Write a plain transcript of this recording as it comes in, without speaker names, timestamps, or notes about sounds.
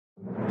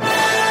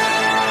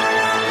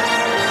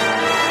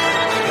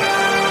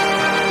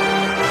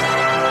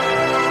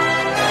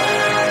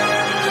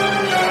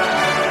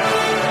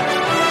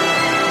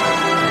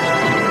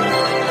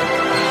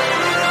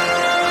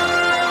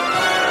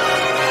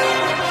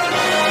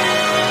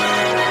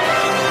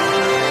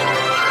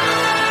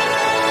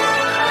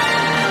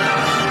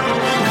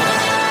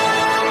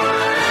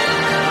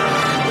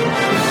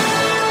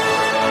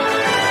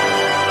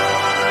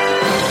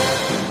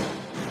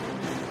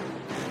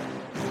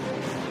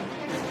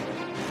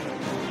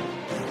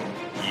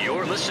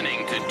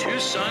listening to Two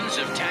Sons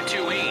of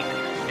Tatooine.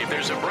 If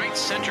there's a bright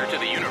center to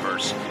the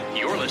universe,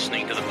 you're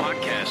listening to the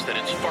podcast that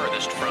it's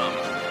farthest from.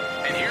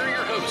 And here are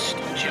your hosts,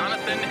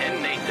 Jonathan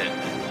and Nathan.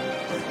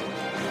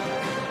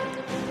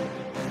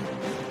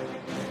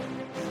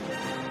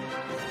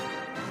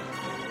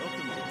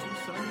 Welcome to Two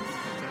Sons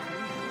of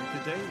Tatooine.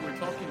 Today we're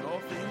talking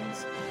all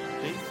things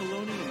Dave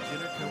Filoni and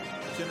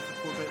Jennifer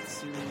Corbett's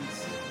series.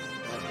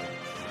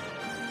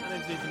 My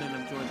name's Nathan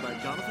and I'm joined by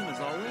Jonathan as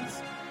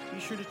always. Be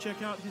sure to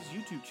check out his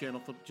YouTube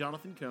channel,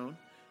 Jonathan Cohn,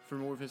 for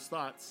more of his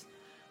thoughts.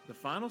 The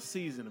final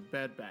season of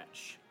Bad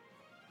Batch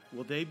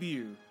will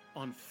debut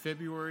on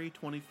February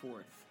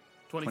 21st.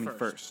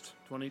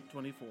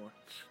 2024.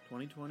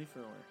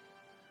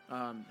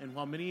 And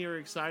while many are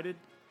excited,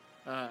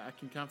 I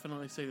can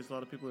confidently say there's a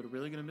lot of people that are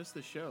really going to miss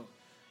this show.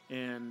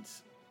 And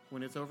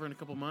when it's over in a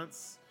couple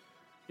months,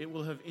 it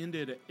will have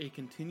ended a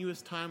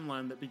continuous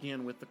timeline that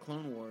began with the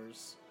Clone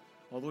Wars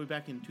all the way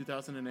back in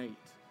 2008.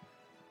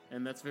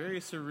 And that's very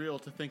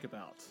surreal to think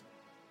about.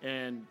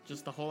 And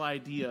just the whole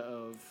idea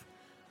of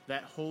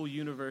that whole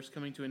universe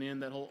coming to an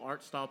end, that whole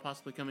art style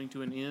possibly coming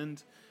to an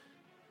end,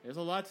 there's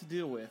a lot to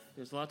deal with.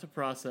 There's a lot to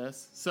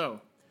process. So,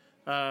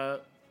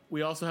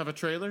 we also have a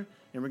trailer,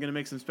 and we're going to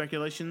make some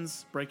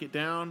speculations, break it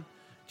down.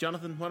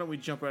 Jonathan, why don't we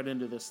jump right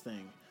into this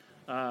thing?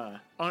 Are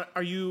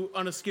you,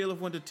 on a scale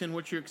of 1 to 10,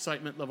 what's your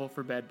excitement level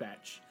for Bad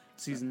Batch?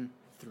 Season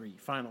 3,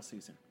 final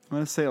season. I'm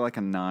going to say like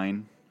a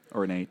 9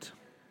 or an 8.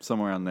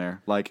 Somewhere on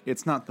there. Like,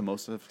 it's not the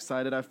most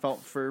excited I've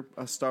felt for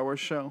a Star Wars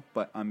show,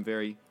 but I'm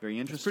very, very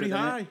interested in it. It's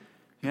pretty high.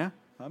 Yeah,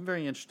 I'm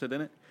very interested in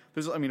it.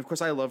 Of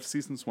course, I loved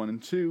seasons 1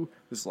 and 2.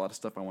 There's a lot of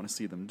stuff I want to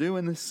see them do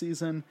in this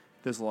season.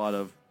 There's a lot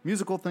of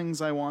musical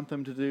things I want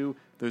them to do.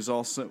 There's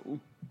also...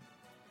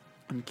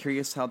 I'm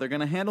curious how they're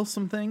going to handle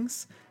some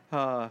things.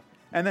 And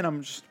then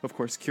I'm just, of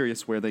course,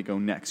 curious where they go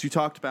next. You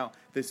talked about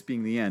this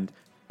being the end.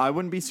 I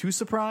wouldn't be too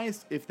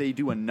surprised if they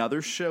do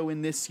another show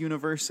in this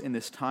universe, in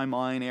this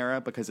timeline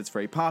era, because it's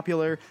very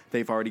popular.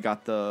 They've already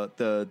got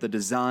the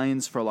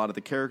designs for a lot of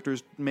the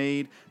characters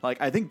made. Like,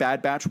 I think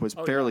Bad Batch was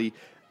fairly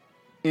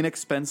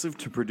inexpensive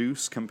to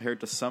produce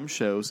compared to some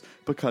shows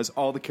because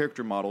all the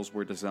character models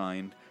were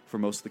designed for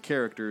most of the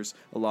characters.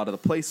 A lot of the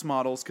place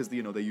models, because, they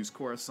use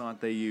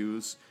Coruscant, they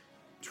use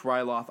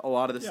Tryloth, a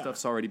lot of this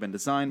stuff's already been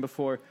designed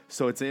before,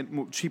 so it's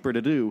cheaper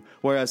to do.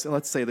 Whereas,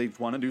 let's say they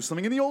want to do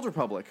something in the Old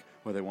Republic,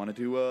 or they want to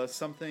do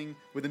something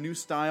with a new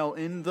style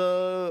in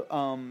the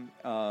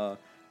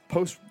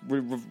post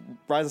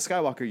Rise of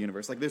Skywalker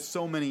universe. Like, there's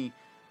so many,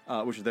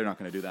 which they're not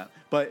going to do that,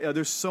 but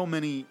there's so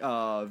many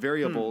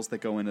variables that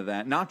go into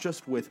that, not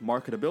just with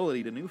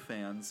marketability to new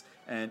fans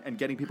and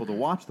getting people to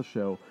watch the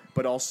show,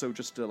 but also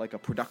just like a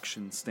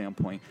production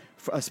standpoint.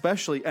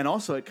 Especially, and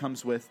also it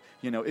comes with,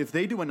 if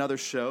they do another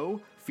show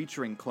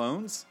featuring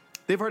clones,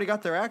 they've already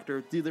got their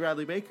actor, D.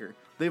 Bradley Baker.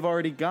 They've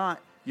already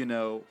got,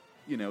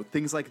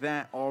 things like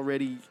that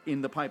already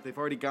in the pipe. They've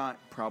already got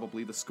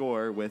probably the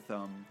score with,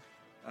 why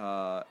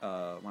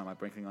am I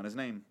blanking on his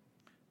name?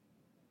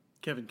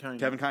 Kevin Kiner.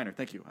 Kevin Kiner,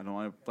 thank you. I don't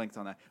want to blank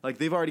on that. Like,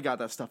 they've already got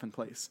that stuff in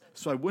place.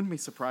 So I wouldn't be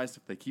surprised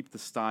if they keep the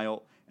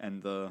style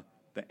and the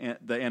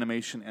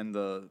animation and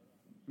the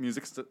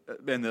music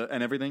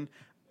and everything.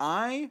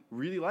 I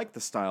really like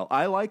the style.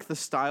 I like the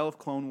style of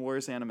Clone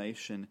Wars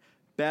animation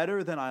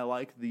better than I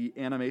like the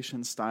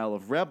animation style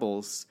of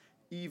Rebels,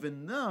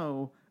 even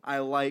though I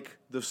like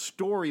the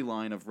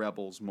storyline of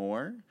Rebels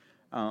more.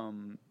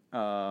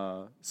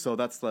 So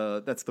that's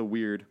the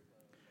weird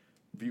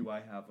view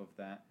I have of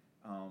that.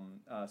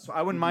 So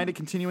I wouldn't mind it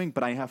continuing,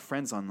 but I have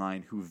friends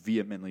online who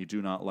vehemently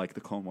do not like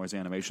the Clone Wars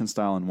animation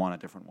style and want a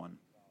different one.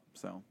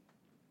 So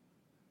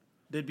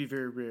They'd be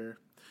very rare.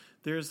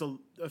 There's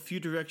a few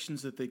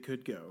directions that they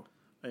could go,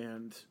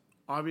 and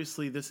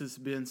obviously this has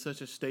been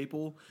such a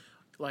staple.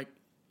 Like,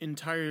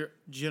 entire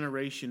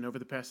generation over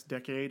the past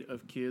decade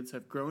of kids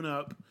have grown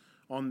up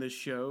on this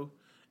show,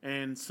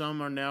 and some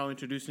are now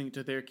introducing it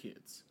to their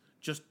kids.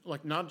 Just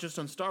like, not just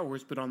on Star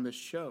Wars, but on this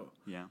show.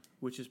 Yeah,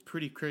 which is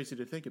pretty crazy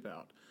to think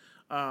about.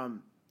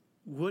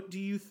 What do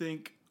you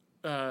think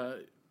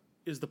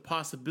is the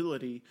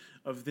possibility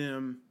of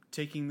them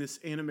taking this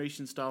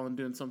animation style and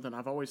doing something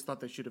I've always thought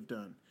they should have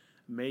done?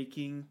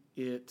 Making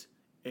it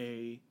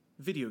a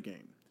video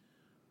game.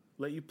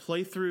 Let you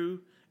play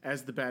through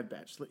as the Bad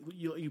Batch. Let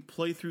you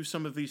play through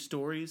some of these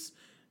stories.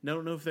 I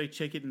don't know if they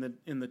take it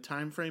in the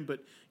time frame,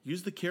 but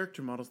use the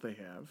character models they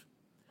have.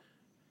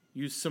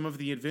 Use some of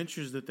the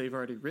adventures that they've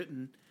already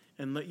written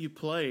and let you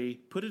play.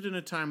 Put it in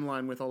a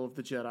timeline with all of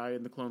the Jedi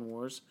and the Clone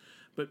Wars,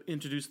 but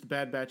introduce the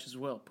Bad Batch as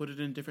well. Put it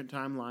in different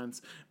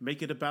timelines.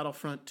 Make it a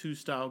Battlefront 2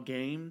 style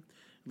game.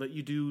 Let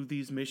you do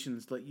these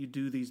missions. Let you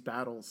do these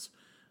battles.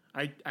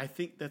 I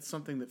think that's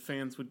something that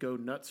fans would go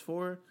nuts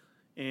for.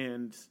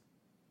 And,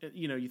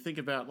 you think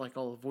about like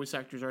all the voice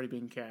actors already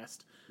being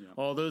cast. Yeah.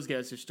 All those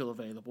guys are still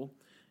available.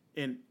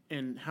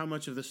 And how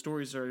much of the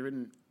stories are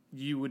written,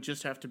 you would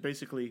just have to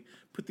basically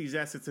put these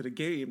assets in a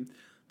game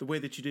the way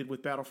that you did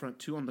with Battlefront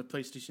 2 on the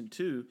PlayStation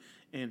 2,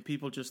 and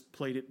people just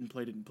played it and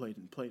played it and played it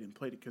and played it and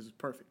played it because it's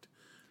perfect.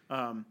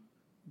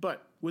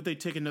 But would they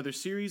take another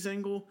series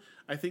angle?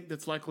 I think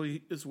that's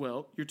likely as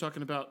well. You're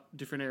talking about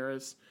different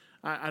eras.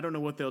 I don't know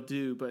what they'll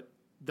do, but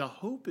the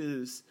hope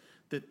is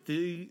that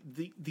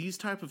these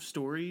type of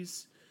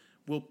stories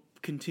will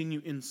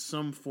continue in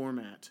some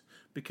format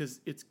because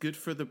it's good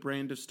for the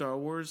brand of Star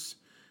Wars.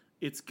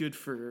 It's good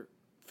for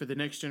the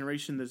next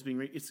generation that's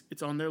being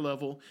it's on their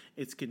level.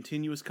 It's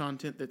continuous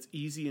content that's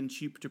easy and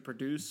cheap to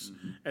produce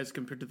as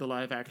compared to the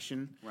live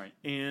action. Right.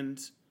 And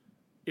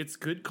it's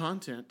good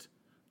content.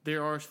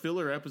 There are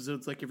filler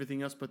episodes like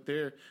everything else, but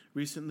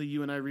recently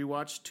you and I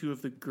rewatched two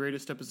of the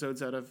greatest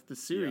episodes out of the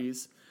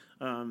series.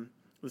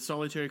 The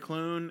Solitary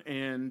Clone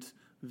and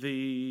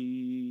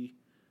the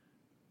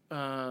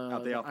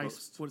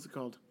Outpost. What is it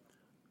called?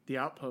 The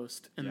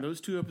Outpost. And those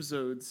two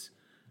episodes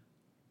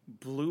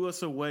blew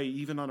us away,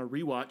 even on a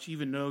rewatch,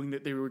 even knowing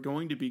that they were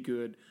going to be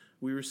good.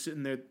 We were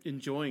sitting there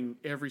enjoying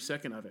every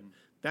second of it.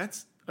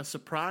 That's a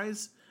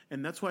surprise,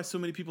 and that's why so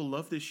many people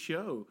love this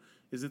show.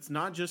 Is it's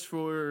not just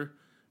for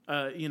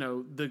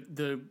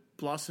the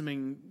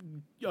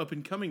blossoming up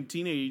and coming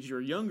teenage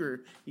or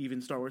younger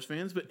even Star Wars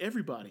fans, but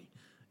everybody.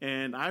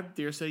 And I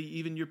dare say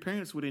even your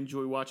parents would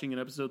enjoy watching an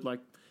episode like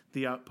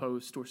The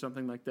Outpost or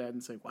something like that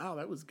and say, "Wow,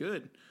 that was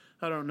good."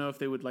 I don't know if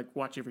they would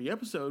watch every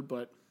episode,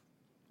 but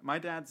my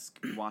dad's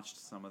watched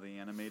some of the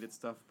animated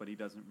stuff, but he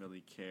doesn't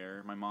really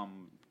care. My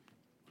mom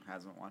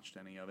hasn't watched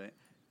any of it.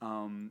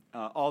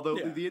 Although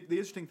the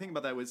interesting thing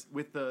about that was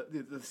with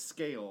the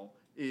scale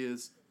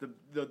is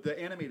the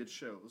animated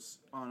shows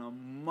on a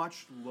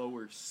much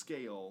lower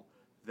scale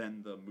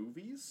than the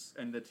movies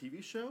and the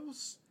TV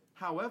shows.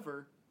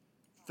 However,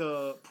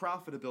 the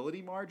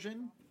profitability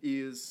margin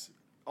is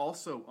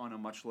also on a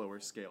much lower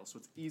scale, so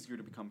it's easier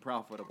to become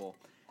profitable.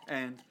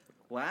 And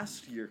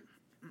last year,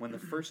 when the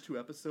first two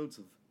episodes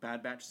of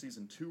Bad Batch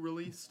Season 2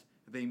 released,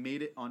 they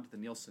made it onto the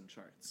Nielsen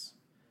charts.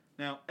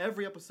 Now,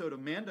 every episode of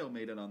Mando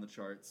made it on the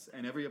charts,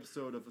 and every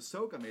episode of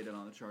Ahsoka made it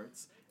on the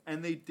charts,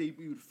 and they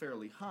debuted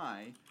fairly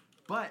high.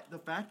 But the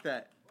fact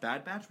that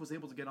Bad Batch was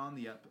able to get on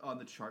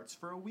the charts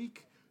for a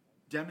week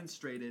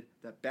demonstrated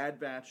that Bad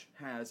Batch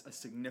has a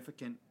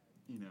significant,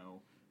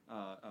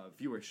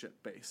 viewership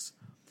base.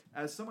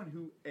 As someone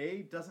who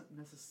A, doesn't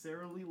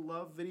necessarily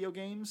love video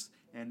games,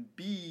 and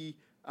B,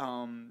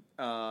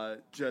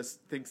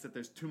 just thinks that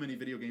there's too many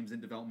video games in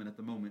development at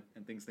the moment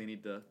and thinks they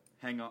need to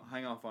hang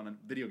off on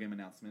video game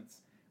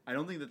announcements, I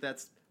don't think that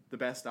that's the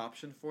best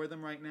option for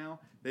them right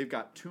now. They've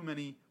got too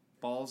many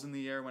balls in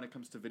the air when it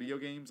comes to video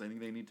games. I think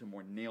they need to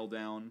more nail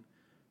down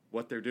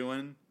what they're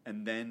doing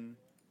and then,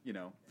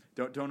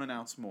 don't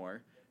announce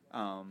more.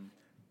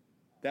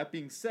 That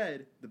being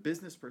said, the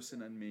business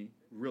person in me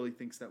really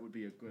thinks that would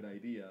be a good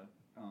idea,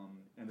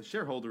 and the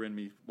shareholder in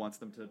me wants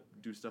them to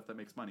do stuff that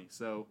makes money.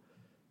 So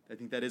I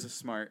think that is a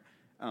smart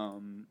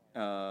move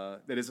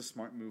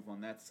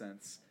on that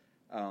sense.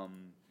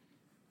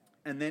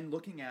 And then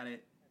looking at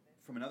it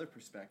from another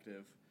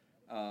perspective,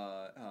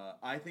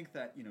 I think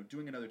that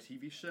doing another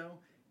TV show,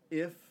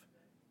 if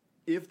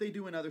they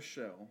do another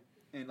show,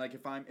 and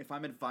if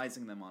I'm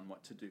advising them on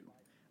what to do,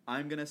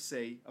 I'm gonna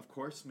say, of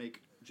course,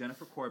 make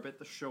Jennifer Corbett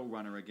the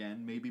showrunner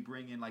again. Maybe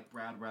bring in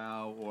Brad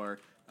Rao or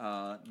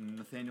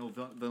Nathaniel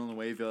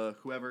Villanueva,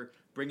 whoever.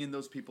 Bring in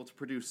those people to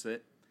produce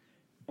it.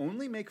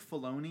 Only make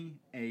Filoni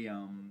a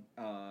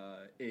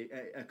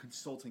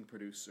consulting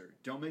producer.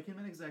 Don't make him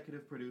an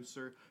executive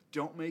producer.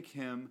 Don't make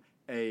him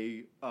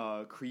a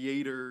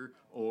creator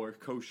or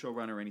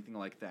co-showrunner or anything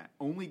like that.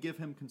 Only give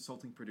him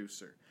consulting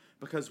producer.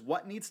 Because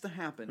what needs to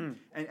happen,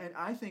 and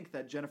I think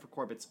that Jennifer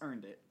Corbett's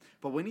earned it,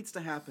 but what needs to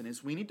happen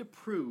is we need to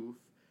prove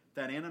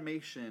that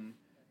animation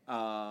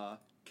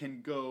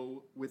can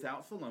go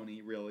without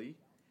Filoni, really,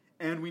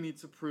 and we need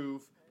to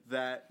prove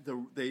that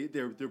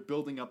they're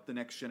building up the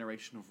next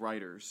generation of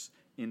writers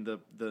in the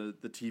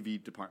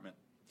TV department.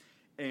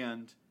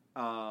 And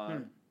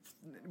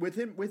with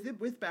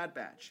Bad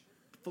Batch,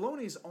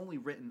 Filoni's only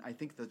written, I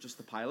think, just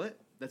the pilot.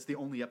 That's the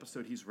only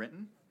episode he's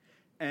written.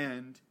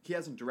 And he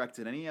hasn't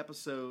directed any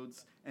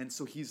episodes, and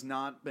so he's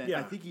not been...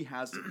 I think he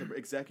has the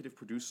executive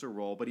producer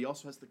role, but he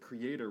also has the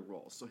creator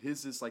role. So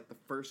his is the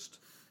first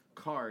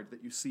card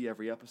that you see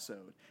every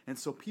episode. And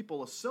so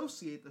people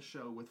associate the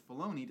show with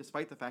Filoni,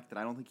 despite the fact that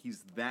I don't think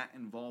he's that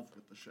involved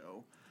with the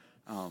show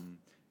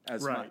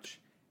as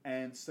much.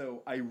 And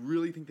so I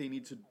really think they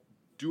need to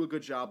do a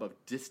good job of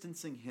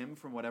distancing him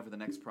from whatever the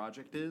next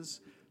project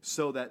is,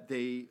 so that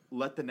they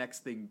let the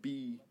next thing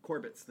be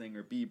Corbett's thing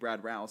or be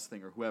Brad Rao's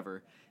thing or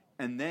whoever.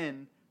 And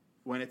then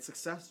when it's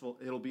successful,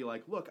 it'll be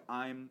look,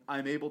 I'm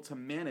able to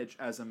manage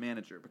as a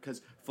manager,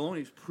 because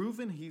Filoni's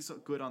proven he's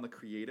good on the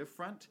creative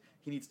front.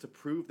 He needs to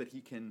prove that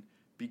he can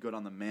be good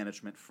on the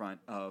management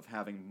front of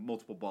having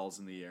multiple balls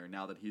in the air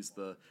now that he's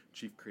the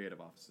chief creative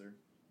officer.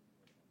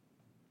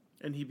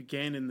 And he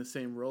began in the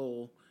same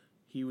role.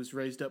 He was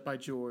raised up by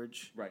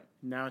George. Right.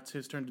 Now it's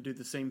his turn to do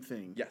the same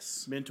thing.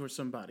 Yes. Mentor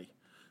somebody.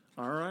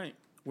 All right.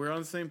 We're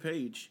on the same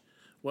page.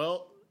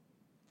 Well,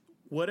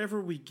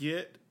 whatever we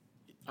get,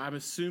 I'm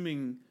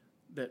assuming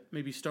that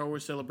maybe Star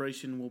Wars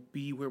Celebration will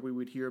be where we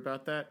would hear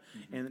about that.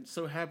 Mm-hmm. And it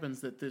so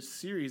happens that this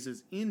series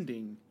is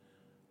ending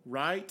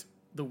right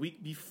the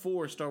week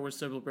before Star Wars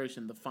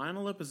Celebration. The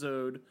final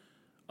episode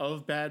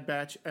of Bad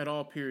Batch at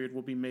all period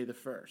will be May the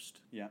 1st.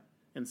 Yeah.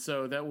 And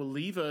so that will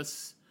leave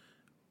us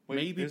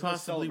maybe there's no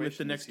possibly with the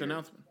celebration next this year.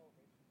 announcement.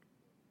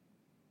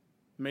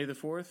 May the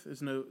 4th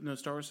is no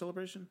Star Wars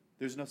Celebration?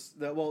 There's no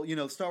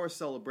Star Wars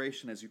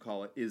Celebration, as you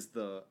call it, is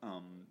the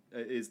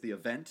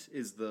event,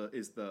 is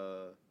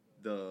the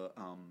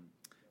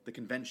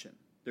convention.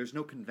 There's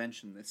no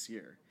convention this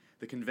year.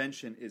 The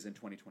convention is in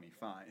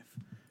 2025.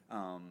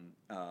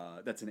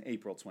 That's in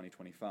April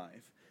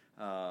 2025.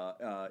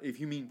 If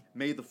you mean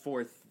May the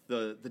 4th,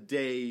 the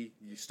day,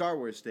 Star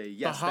Wars Day,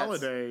 yes. The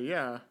holiday,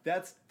 yeah.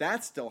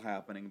 That's still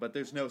happening, but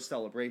there's no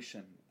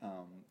celebration.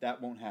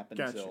 That won't happen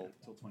Gotcha. until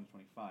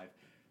 2025.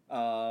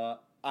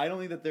 I don't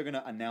think that they're going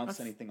to announce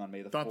anything on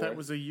May the 4th. Thought that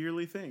was a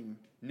yearly thing.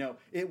 No,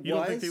 it was. You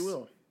don't think they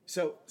will?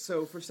 So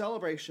for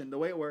Celebration, the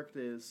way it worked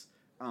is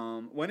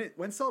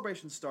when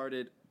Celebration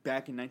started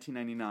back in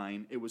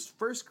 1999, it was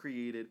first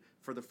created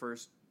for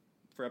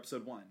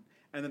Episode 1,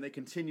 and then they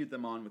continued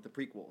them on with the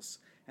prequels.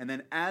 And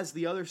then as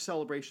the other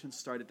celebrations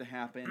started to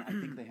happen, I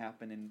think they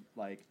happened in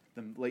like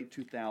the late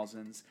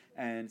 2000s,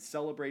 and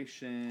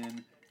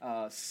Celebration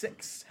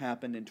 6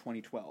 happened in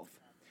 2012.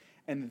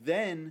 And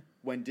then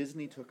when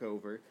Disney took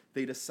over,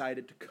 they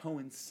decided to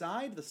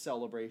coincide the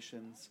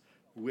celebrations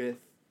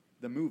with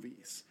the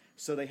movies.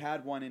 So they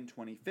had one in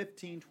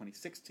 2015,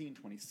 2016,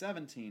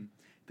 2017.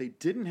 They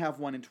didn't have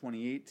one in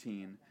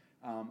 2018,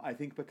 I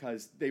think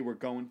because they were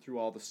going through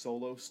all the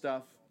Solo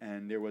stuff,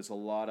 and there was a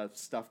lot of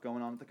stuff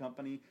going on at the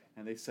company,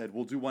 and they said,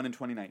 we'll do one in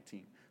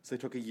 2019. So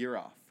they took a year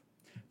off.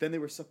 Then they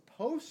were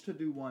supposed to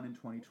do one in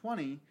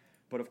 2020,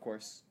 but of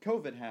course,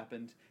 COVID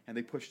happened, and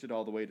they pushed it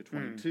all the way to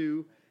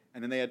 22,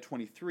 and then they had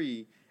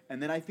 23,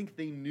 and then I think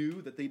they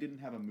knew that they didn't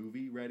have a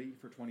movie ready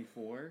for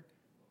 24,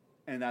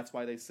 and that's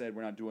why they said,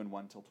 we're not doing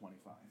one till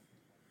 25.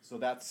 So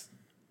that's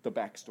the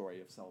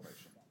backstory of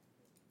Celebration.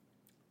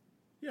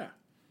 Yeah.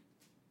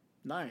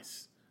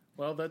 Nice.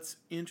 Well, that's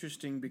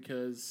interesting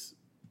because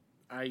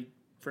I,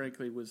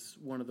 frankly, was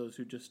one of those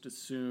who just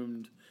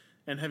assumed,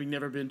 and having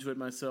never been to it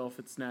myself,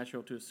 it's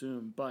natural to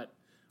assume, but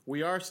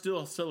we are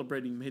still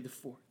celebrating May the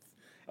 4th.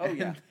 Oh,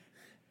 yeah.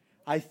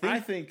 I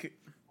think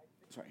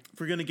sorry. If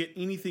we're going to get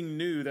anything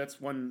new,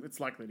 that's when it's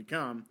likely to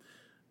come.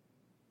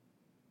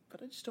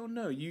 But I just don't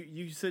know.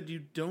 You said you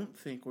don't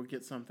think we'll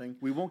get something.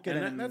 We won't get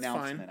an that's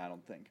announcement, fine. I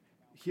don't think.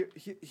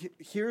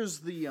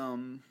 Here's the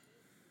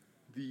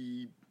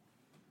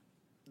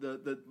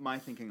my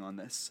thinking on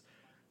this.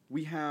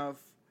 We have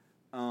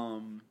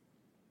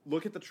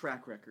look at the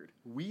track record.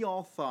 We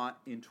all thought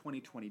in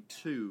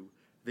 2022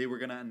 they were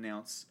going to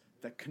announce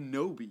that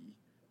Kenobi,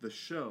 the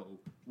show,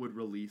 would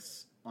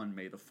release on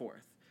May the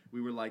 4th. We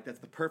were like, that's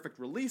the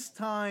perfect release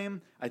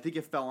time. I think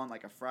it fell on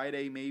like a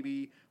Friday,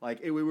 maybe.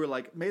 We were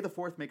like, May the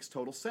 4th makes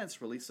total sense.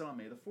 Release it on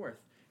May the 4th.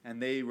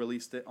 And they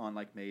released it on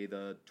like May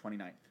the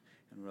 29th.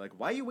 And we're like,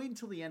 why are you waiting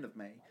until the end of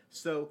May?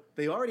 So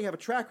they already have a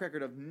track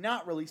record of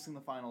not releasing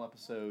the final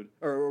episode,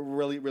 or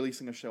really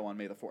releasing a show on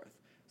May the 4th.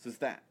 So it's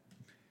that.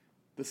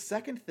 The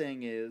second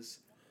thing is,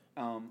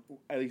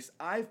 at least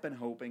I've been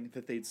hoping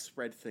that they'd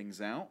spread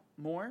things out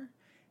more.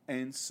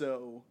 And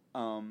so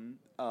I'm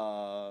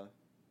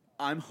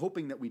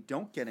hoping that we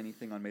don't get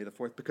anything on May the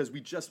 4th because we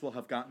just will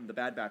have gotten the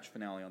Bad Batch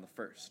finale on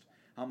the 1st.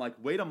 I'm like,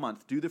 wait a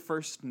month. Do the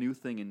first new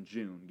thing in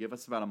June. Give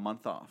us about a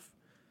month off.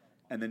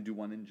 And then do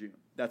one in June.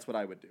 That's what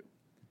I would do.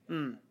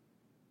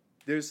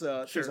 There's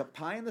a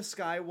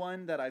pie-in-the-sky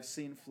one that I've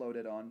seen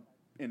floated on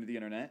into the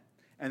internet.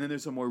 And then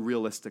there's a more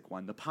realistic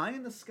one. The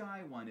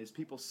pie-in-the-sky one is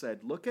people said,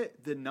 look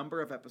at the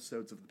number of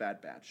episodes of the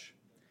Bad Batch.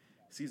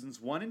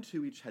 Seasons 1 and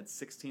 2 each had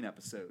 16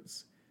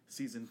 episodes.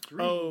 Season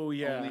 3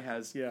 only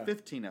has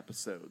 15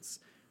 episodes.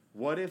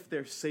 What if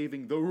they're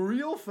saving the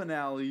real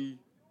finale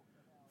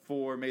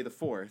for May the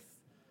 4th,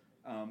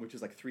 which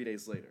is like 3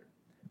 days later?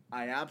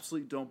 I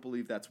absolutely don't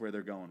believe that's where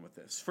they're going with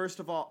this.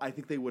 First of all, I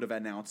think they would have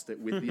announced it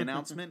with the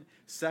announcement.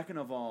 Second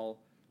of all,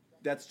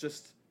 that's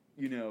just,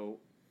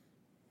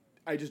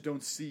 I just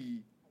don't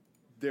see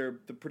the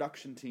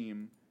production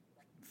team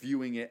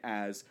viewing it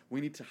as we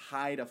need to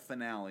hide a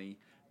finale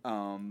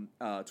to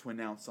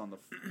announce on the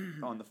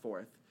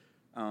 4th.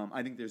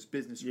 I think there's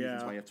business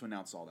reasons why you have to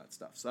announce all that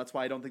stuff. So that's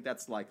why I don't think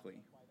that's likely.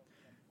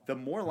 The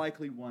more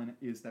likely one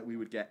is that we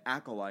would get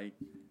Acolyte,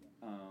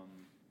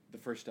 the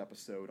first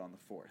episode on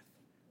the 4th.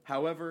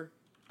 However,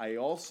 I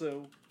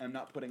also am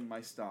not putting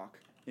my stock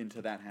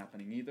into that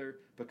happening either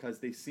because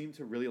they seem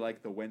to really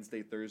like the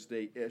Wednesday,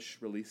 Thursday-ish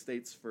release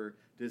dates for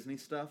Disney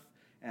stuff.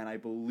 And I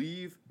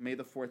believe May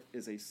the 4th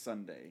is a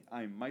Sunday.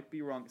 I might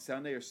be wrong.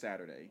 Sunday or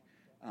Saturday.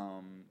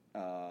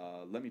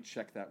 Let me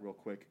check that real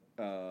quick.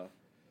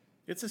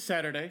 It's a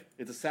Saturday.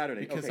 It's a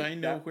Saturday. Because okay, I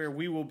know where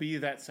we will be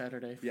that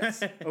Saturday.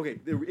 Yes. Okay,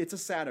 it's a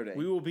Saturday.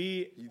 We will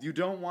be... You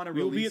don't want to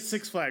release... We'll be at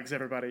Six Flags,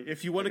 everybody,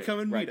 if you want to come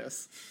and meet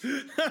us.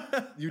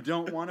 You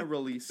don't want to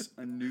release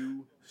a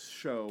new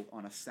show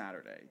on a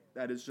Saturday.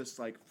 That is just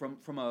like,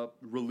 from a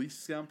release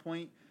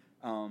standpoint,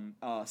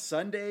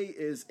 Sunday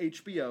is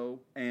HBO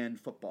and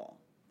football.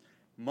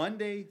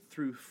 Monday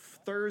through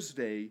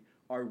Thursday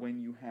are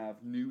when you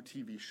have new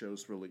TV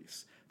shows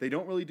release. They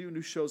don't really do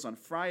new shows on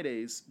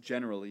Fridays,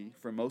 generally,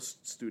 for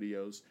most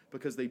studios,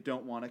 because they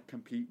don't want to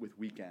compete with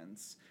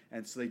weekends.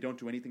 And so they don't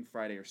do anything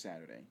Friday or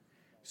Saturday.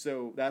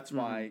 So that's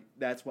why,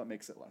 that's what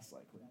makes it less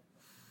likely.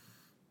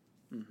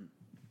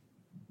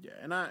 Yeah,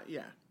 and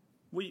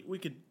we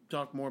could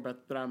talk more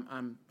about, but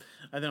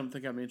I don't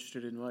think I'm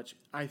interested in much.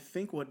 I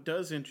think what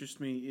does interest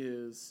me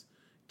is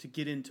to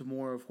get into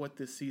more of what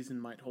this season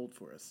might hold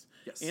for us.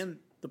 Yes. And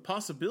the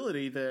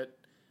possibility that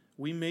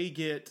we may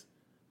get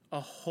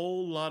a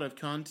whole lot of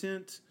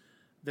content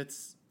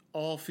that's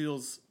all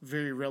feels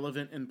very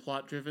relevant and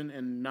plot driven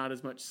and not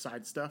as much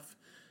side stuff.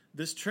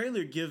 This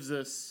trailer gives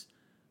us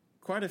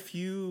quite a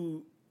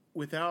few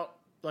without,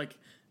 like,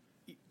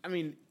 I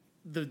mean,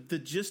 the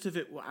gist of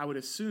it, I would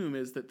assume,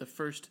 is that the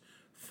first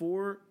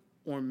 4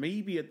 or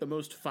maybe at the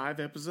most 5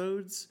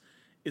 episodes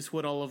is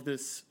what all of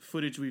this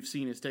footage we've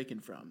seen is taken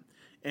from.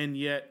 And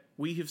yet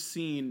we have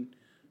seen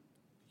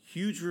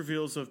huge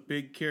reveals of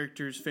big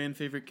characters, fan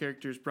favorite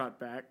characters brought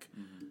back.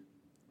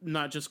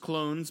 Not just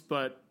clones,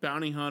 but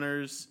bounty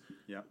hunters,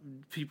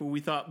 people we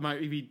thought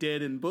might be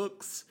dead in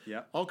books,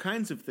 all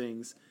kinds of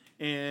things.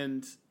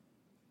 And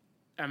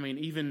I mean,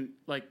 even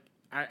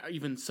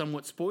even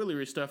somewhat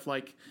spoilery stuff,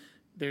 like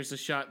there's a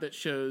shot that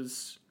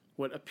shows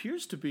what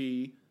appears to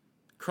be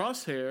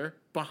Crosshair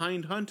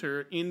behind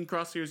Hunter in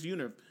Crosshair's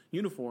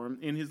uniform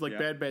in his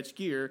Bad Batch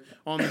gear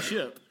on the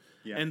ship.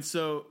 And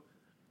so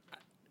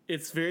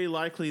it's very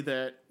likely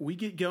that we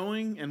get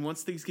going, and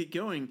once things get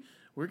going,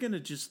 we're going to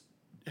just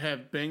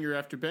have banger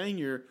after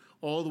banger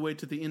all the way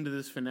to the end of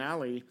this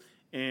finale,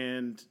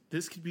 and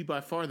this could be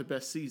by far the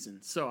best season.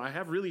 So I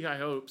have really high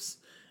hopes.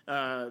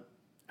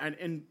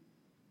 And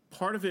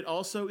part of it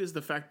also is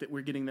the fact that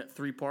we're getting that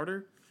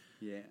 3-parter.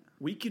 Yeah.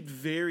 We could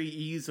very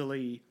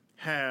easily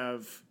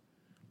have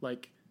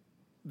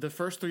the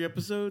first 3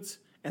 episodes,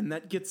 and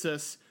that gets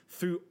us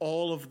through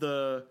all of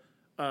the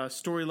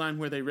storyline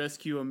where they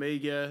rescue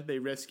Omega,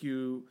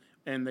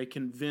 and they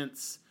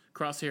convince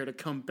Crosshair to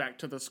come back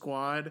to the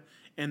squad,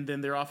 and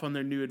then they're off on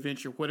their new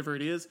adventure, whatever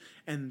it is,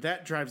 and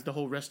that drives the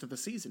whole rest of the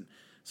season.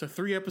 So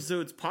 3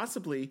 episodes,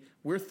 possibly,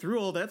 we're through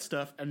all that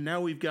stuff, and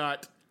now we've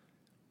got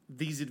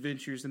these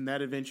adventures and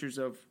that adventures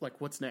of,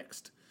 what's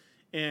next.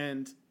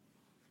 And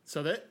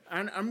so that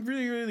I'm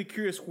really, really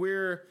curious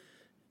where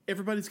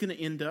everybody's going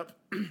to end up,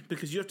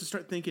 because you have to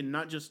start thinking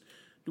not just,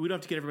 we don't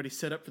have to get everybody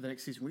set up for the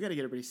next season. We got to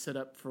get everybody set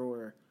up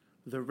for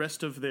the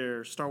rest of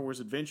their Star Wars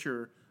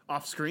adventure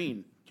off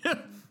screen.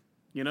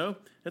 You know,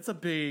 that's a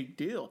big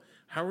deal.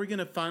 How are we going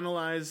to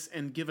finalize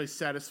and give a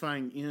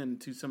satisfying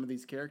end to some of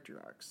these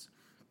character arcs?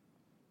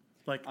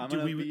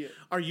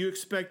 Are you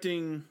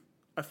expecting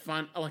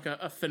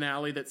a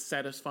finale that's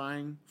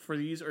satisfying for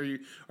these? Or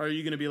are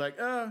you going to be like,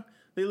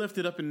 they left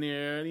it up in the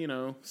air,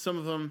 and, some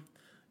of them,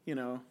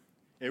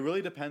 It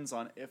really depends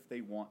on if they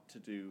want to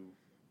do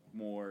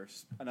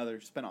another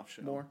spinoff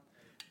show. More?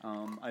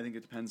 I think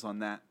it depends on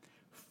that.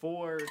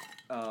 For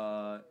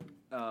the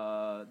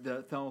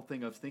whole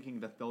thing of thinking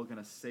that they're going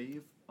to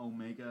save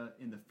Omega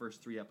in the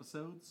first 3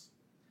 episodes,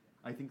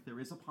 I think there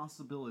is a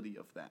possibility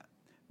of that.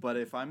 But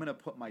if I'm going to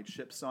put my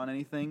chips on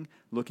anything,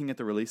 looking at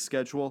the release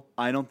schedule,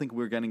 I don't think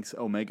we're getting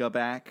Omega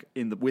back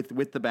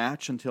with the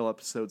batch until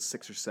episode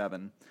 6 or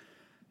 7.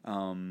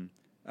 That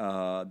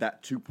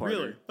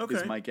 2-parter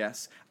is my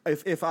guess.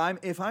 If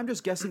I'm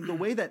just guessing, the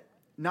way that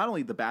not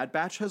only the Bad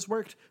Batch has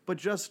worked, but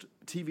just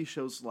TV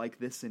shows like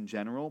this in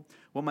general,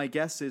 well, my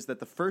guess is that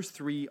the first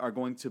 3 are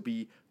going to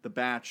be the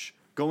Batch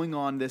going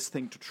on this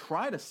thing to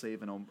try to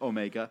save an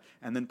Omega,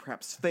 and then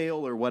perhaps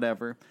fail or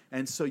whatever.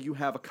 And so you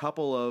have a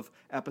couple of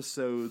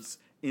episodes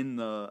in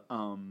the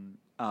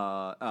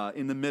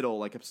middle,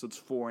 like episodes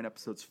 4 and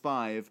episodes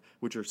 5,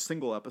 which are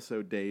single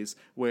episode days,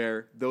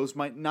 where those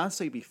might not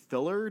say be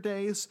filler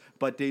days,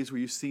 but days where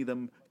you see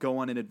them go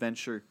on an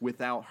adventure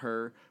without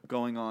her,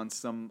 going on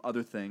some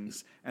other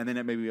things, and then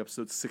at maybe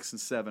episodes 6 and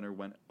 7 are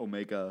when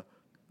Omega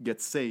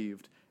gets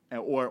saved,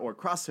 or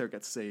Crosshair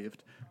gets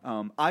saved.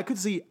 I could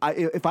see,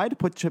 if I had to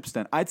put chips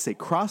down, I'd say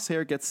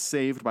Crosshair gets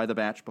saved by the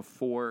Batch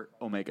before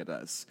Omega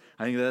does.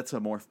 I think that's a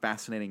more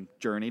fascinating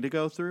journey to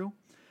go through.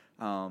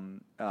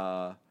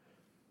 To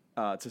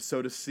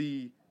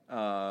see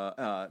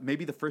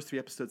maybe the first 3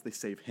 episodes they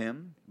save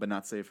him, but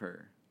not save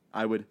her.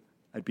 I'd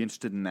be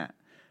interested in that.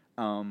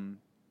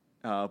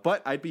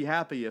 But I'd be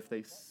happy if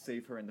they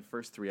save her in the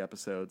first 3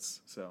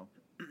 episodes. So,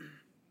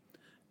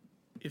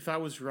 if I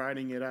was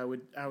writing it, I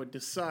would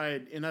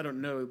decide, and I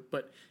don't know,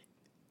 but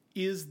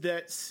is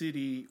that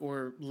city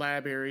or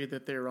lab area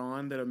that they're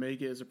on, that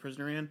Omega is a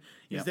prisoner in,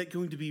 is that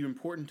going to be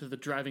important to the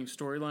driving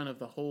storyline of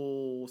the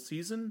whole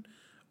season,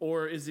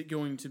 or is it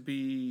going to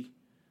be,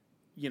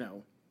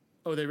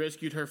 they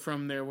rescued her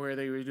from there where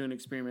they were doing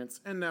experiments,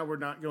 and now we're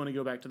not going to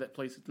go back to that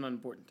place. It's not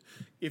important.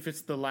 If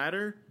it's the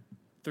latter,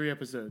 3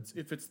 episodes.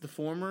 If it's the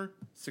former,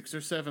 6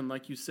 or 7,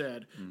 like you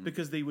said,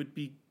 because they would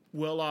be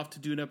well off to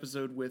do an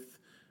episode with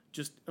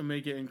just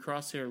Omega and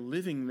Crosshair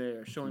living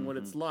there, showing what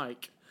it's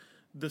like.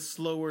 The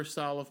slower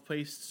style of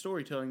paced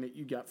storytelling that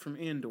you got from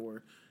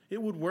Andor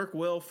it would work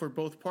well for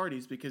both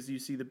parties because you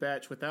see the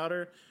Batch without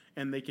her,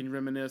 and they can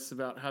reminisce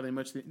about how they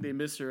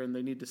miss her and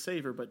they need to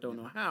save her but don't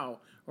know how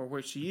or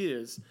where she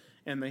is,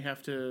 and they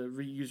have to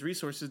use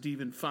resources to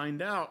even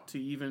find out, to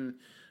even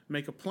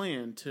make a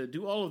plan, to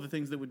do all of the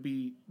things that would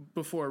be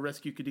before a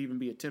rescue could even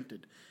be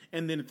attempted.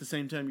 And then at the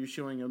same time, you're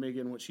showing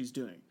Omega and what she's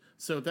doing.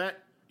 So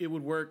that, it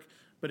would work,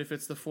 but if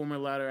it's the former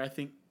latter, I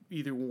think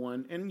either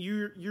one. And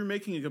you're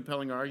making a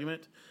compelling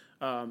argument,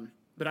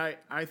 but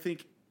I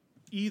think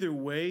either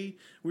way,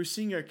 we're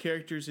seeing our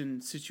characters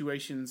in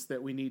situations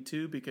that we need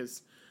to,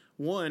 because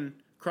one,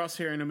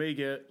 Crosshair and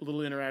Omega,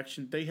 little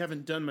interaction. They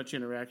haven't done much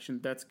interaction.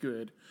 That's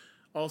good.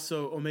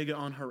 Also, Omega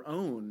on her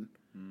own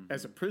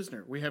as a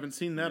prisoner. We haven't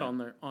seen that on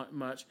there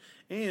much.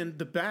 And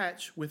the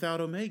Batch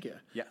without Omega.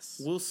 Yes.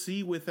 We'll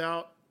see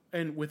without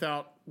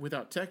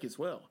Tech as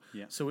well.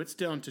 Yeah. So it's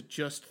down to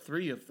just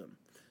 3 of them.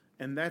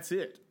 And that's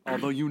it.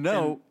 Although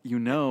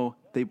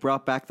they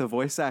brought back the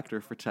voice actor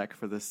for Tech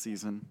for this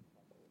season.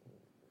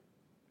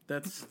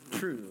 That's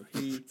true.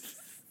 He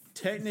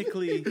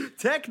technically,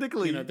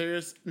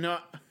 there's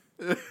not.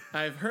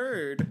 I've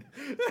heard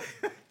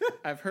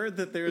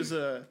that there's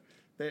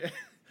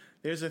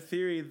a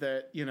theory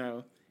that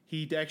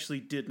he actually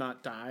did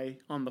not die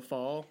on the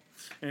fall,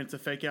 and it's a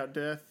fake out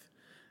death,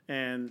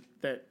 and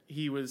that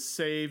he was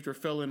saved or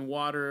fell in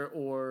water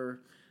or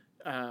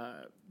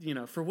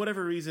for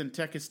whatever reason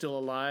Tech is still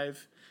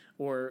alive,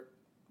 or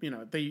he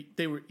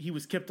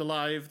was kept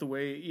alive the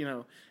way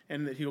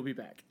and that he'll be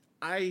back.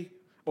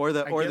 Or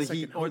that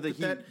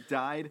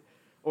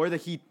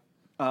he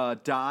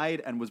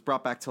died and was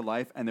brought back to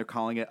life, and they're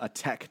calling it a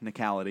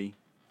technicality.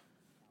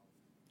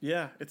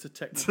 Yeah, it's a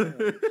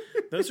technicality.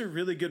 Those are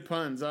really good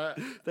puns. I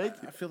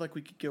feel like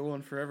we could go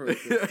on forever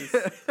with this.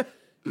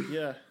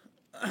 Yeah.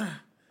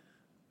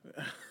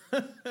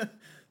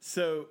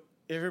 So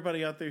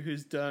everybody out there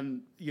who's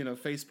done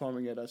face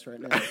palming at us right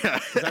now,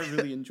 'cause I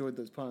really enjoyed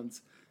those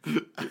puns.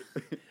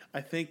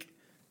 I think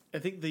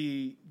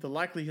the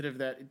likelihood of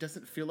that, it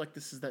doesn't feel like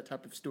this is that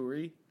type of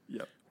story.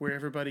 Yep. Where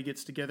everybody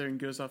gets together and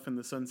goes off in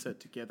the sunset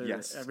together.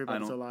 Yes,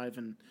 everybody's alive,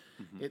 and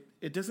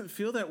it doesn't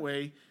feel that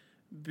way,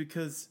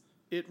 because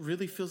it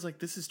really feels like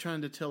this is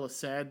trying to tell a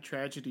sad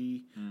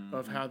tragedy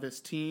of how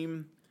this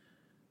team,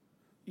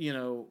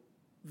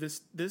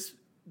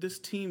 this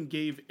team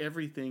gave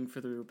everything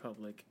for the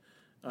Republic.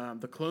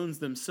 The clones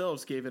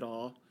themselves gave it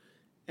all,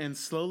 and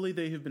slowly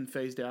they have been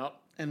phased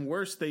out, and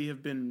worse, they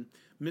have been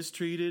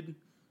mistreated,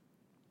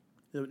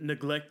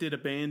 neglected,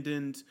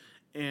 abandoned,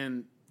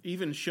 and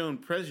even shown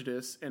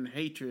prejudice and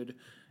hatred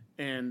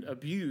and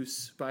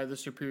abuse by the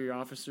superior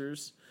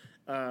officers.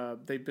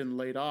 They've been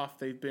laid off.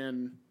 They've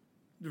been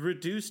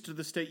reduced to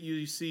the state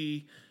you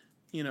see.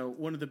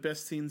 One of the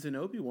best scenes in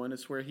Obi-Wan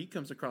is where he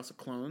comes across a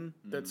clone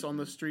that's on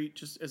the street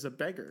just as a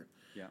beggar.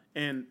 Yeah.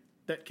 And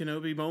that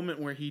Kenobi moment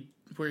where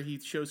he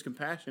shows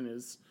compassion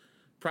is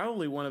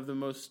probably one of the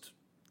most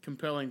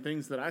compelling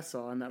things that I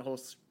saw in that whole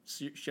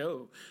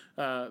show.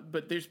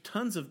 But there's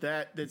tons of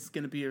that's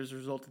going to be as a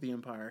result of the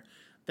Empire.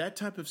 That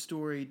type of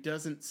story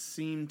doesn't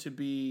seem to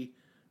be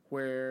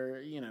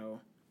where,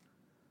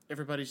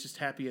 everybody's just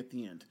happy at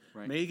the end.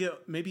 Right.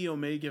 Maybe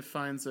Omega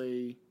finds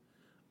a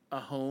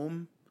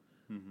home,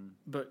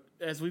 but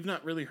as we've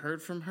not really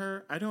heard from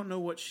her, I don't know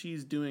what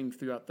she's doing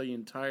throughout the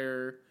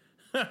entire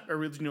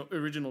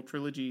original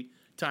trilogy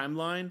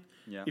timeline.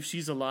 Yeah. If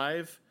she's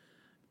alive,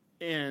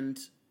 and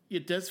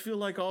it does feel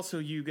like also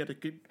you get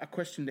a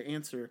question to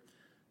answer.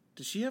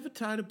 Does she have a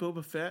tie to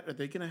Boba Fett? Are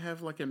they going to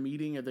have like a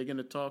meeting? Are they going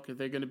to talk? Are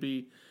they going to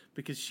be...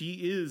 Because she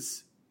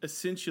is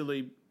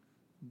essentially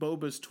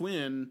Boba's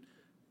twin,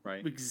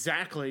 right?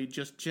 Exactly,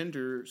 just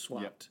gender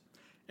swapped.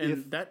 Yep.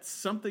 And that's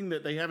something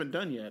that they haven't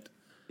done yet.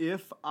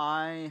 If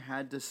I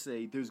had to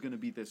say there's going to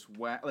be it's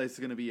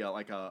going to be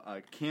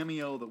a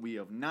cameo that we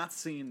have not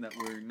seen, that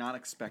we're not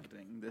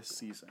expecting this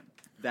season,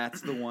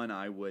 that's the one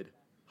I would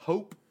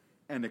hope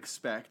and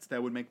expect,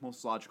 that would make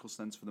most logical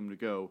sense for them to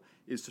go,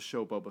 is to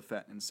show Boba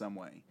Fett in some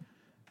way.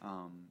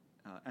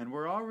 And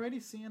we're already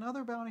seeing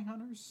other bounty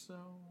hunters, so,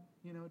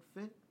 it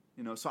fit.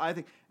 So I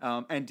think,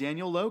 and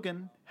Daniel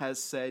Logan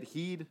has said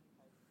he'd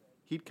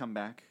come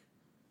back.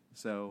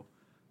 So,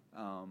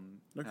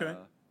 okay.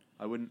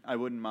 I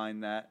wouldn't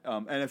mind that.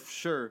 And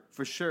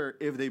for sure,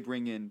 if they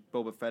bring in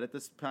Boba Fett at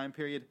this time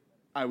period,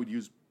 I would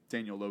use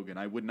Daniel Logan.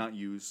 I would not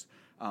use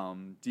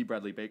D.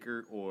 Bradley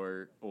Baker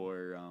or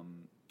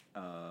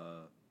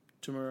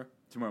Tamura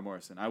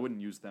Morrison. I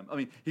wouldn't use them. I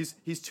mean,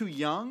 he's too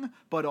young,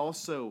 but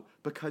also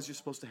because you're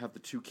supposed to have the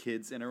 2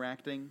 kids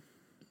interacting,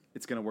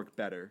 it's going to work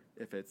better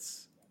if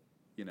it's,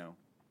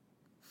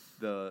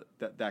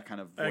 that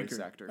kind of voice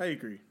actor. I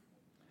agree.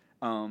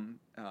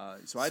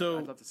 So I'd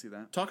love to see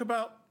that. Talk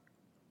about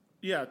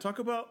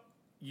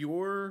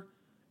your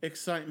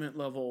excitement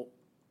level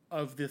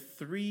of the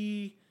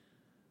 3.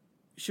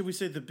 Should we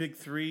say the big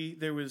 3?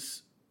 There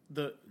was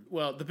the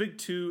big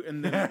 2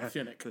 and then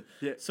Fennec.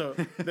 Yeah. So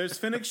there's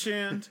Fennec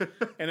Shand,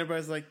 and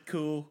everybody's like,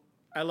 cool.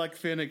 I like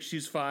Fennec.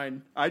 She's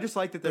fine. I just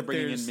like that they're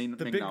bringing in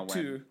the Ming-Na big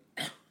 2.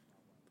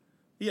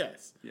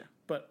 Yes. Yeah.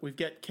 But we've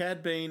got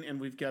Cad Bane, and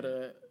we've got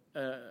a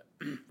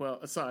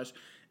Asajj,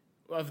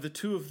 of the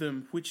two of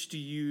them, which do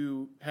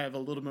you have a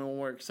little bit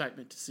more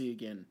excitement to see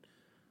again?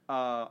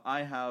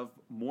 I have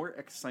more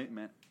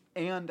excitement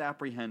and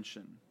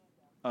apprehension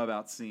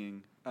about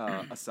seeing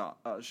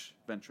Asajj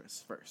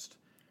Ventress first.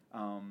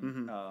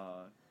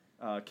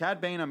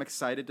 Cad Bane, I'm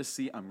excited to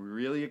see. I'm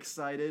really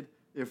excited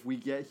if we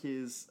get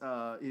his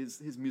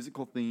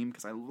musical theme,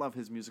 because I love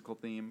his musical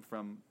theme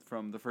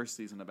from the first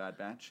season of Bad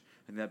Batch,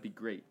 and that'd be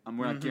great.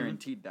 We're not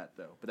guaranteed that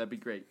though, but that'd be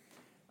great.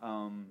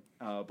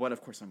 But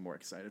of course, I'm more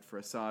excited for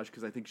Asajj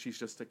because I think she's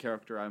just a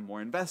character I'm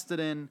more invested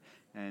in,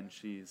 and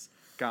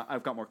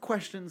I've got more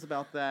questions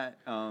about that.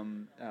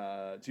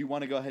 Do you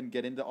want to go ahead and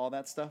get into all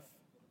that stuff?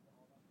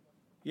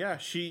 Yeah,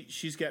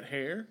 she's got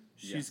hair.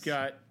 She's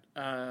got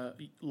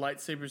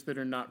lightsabers that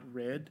are not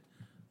red.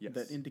 Yes.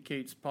 That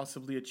indicates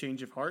possibly a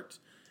change of heart.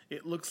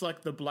 It looks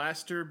like the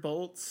blaster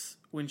bolts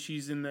when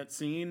she's in that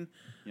scene.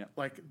 Yeah.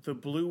 Like the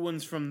blue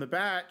ones from the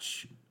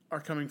Batch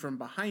are coming from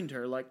behind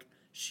her, like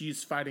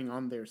she's fighting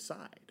on their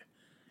side.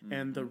 Mm-hmm.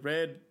 And the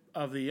red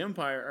of the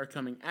Empire are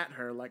coming at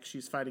her like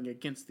she's fighting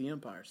against the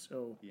Empire.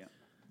 So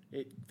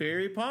it's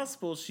very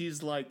possible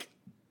she's like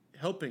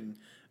helping.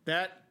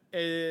 That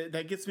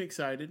gets me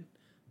excited.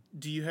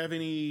 Do you have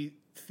any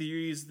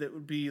theories that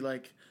would be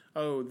like,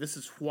 oh, this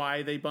is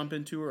why they bump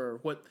into her,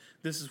 or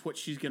this is what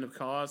she's going to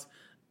cause?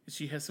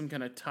 She has some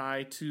kind of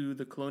tie to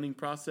the cloning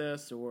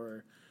process,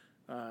 or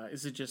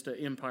is it just an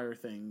Empire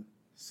thing?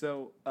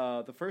 So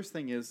the first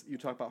thing is you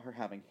talk about her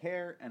having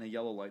hair and a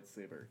yellow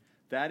lightsaber.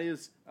 That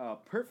is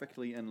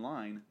perfectly in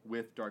line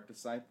with Dark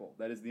Disciple.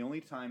 That is the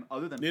only time,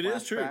 other than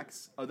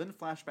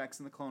flashbacks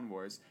in the Clone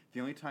Wars, the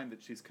only time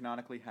that she's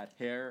canonically had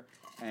hair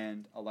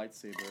and a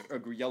lightsaber,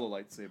 a yellow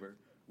lightsaber,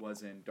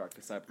 was in Dark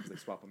Disciple because they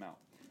swap them out.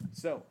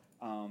 So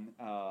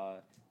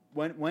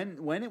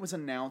when it was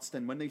announced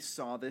and when they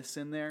saw this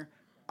in there,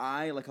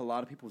 I, like a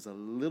lot of people, was a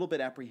little bit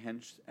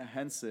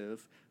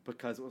apprehensive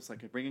because it was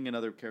like bringing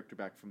another character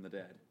back from the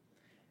dead.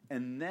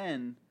 And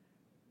then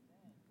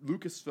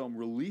Lucasfilm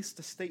released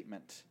a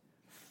statement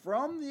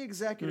from the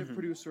executive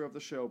producer of the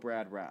show,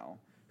 Brad Rau,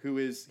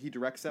 he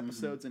directs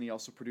episodes and he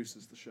also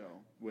produces the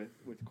show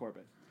with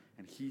Corbett.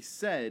 And he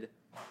said,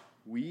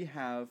 we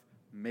have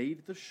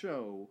made the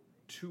show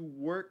to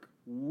work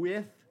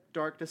with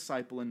Dark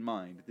Disciple in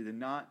mind. They did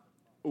not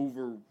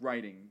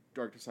overwriting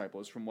Dark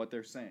Disciple, is from what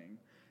they're saying.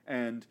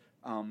 And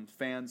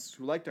fans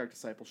who like Dark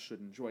Disciple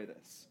should enjoy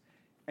this.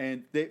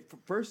 And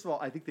first of all,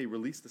 I think they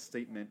released the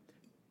statement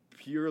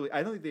purely...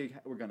 I don't think they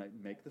were going to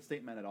make the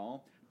statement at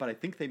all, but I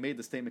think they made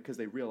the statement because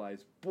they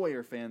realized, boy,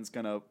 are fans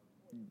going to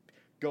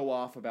go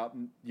off about,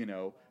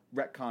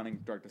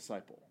 retconning Dark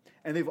Disciple.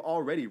 And they've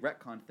already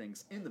retconned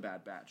things in the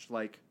Bad Batch,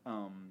 like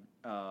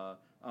the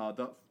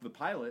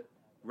pilot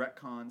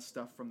retcon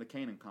stuff from the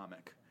Kanan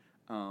comic.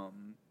 So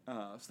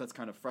that's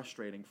kind of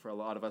frustrating for a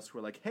lot of us who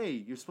are like, hey,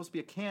 you're supposed to be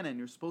a canon,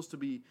 you're supposed to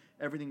be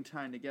everything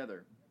tying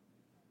together.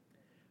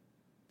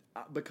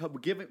 Because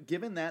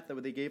given that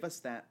they gave us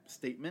that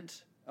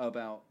statement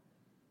about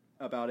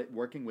it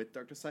working with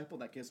Dark Disciple,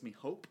 that gives me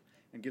hope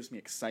and gives me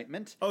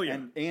excitement. Oh yeah,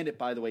 and it,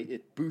 by the way,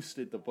 it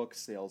boosted the book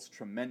sales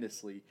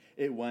tremendously.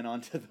 It went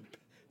onto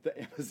the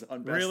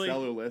Amazon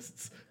bestseller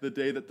lists the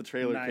day that the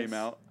trailer came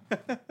out.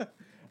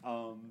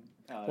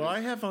 Well, I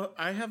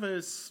have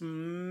a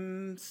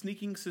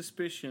sneaking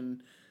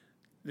suspicion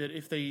that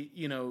if they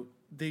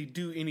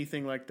do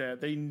anything like that,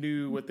 they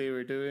knew what they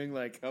were doing.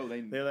 Like,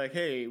 they're like,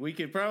 hey, we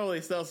could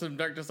probably sell some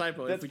Dark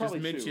Disciple if we just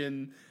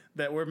mention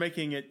that we're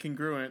making it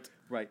congruent.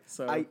 Right.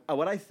 So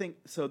what I think,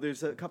 so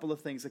there's a couple of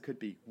things that could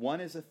be.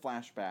 One is a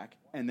flashback,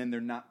 and then they're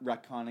not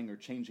retconning or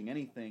changing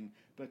anything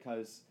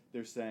because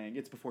they're saying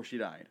it's before she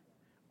died.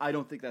 I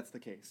don't think that's the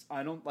case.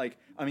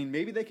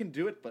 Maybe they can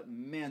do it, but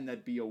man,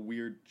 that'd be a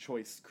weird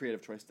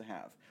creative choice to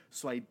have.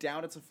 So I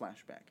doubt it's a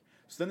flashback.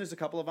 So then there's a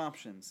couple of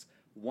options.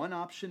 One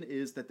option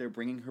is that they're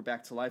bringing her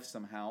back to life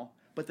somehow,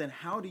 but then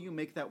how do you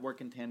make that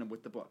work in tandem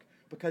with the book?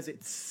 Because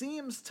it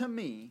seems to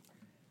me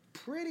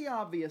pretty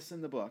obvious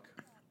in the book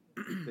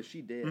that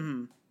she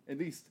did. At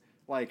least,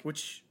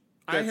 which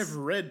I have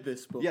read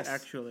this book,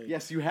 actually.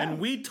 Yes, you have. And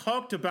we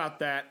talked about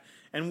that,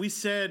 and we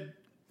said...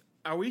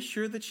 Are we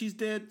sure that she's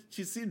dead?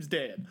 She seems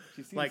dead.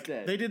 She seems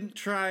dead. They didn't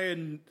try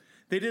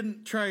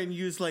and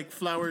use like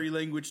flowery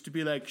language to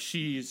be like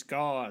she's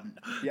gone.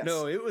 Yes.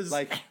 No, it was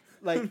like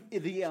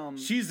the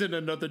she's in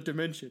another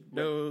dimension.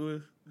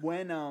 No.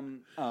 When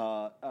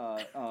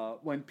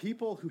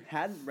people who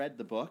hadn't read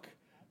the book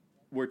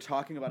were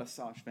talking about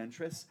Asajj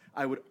Ventress,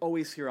 I would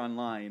always hear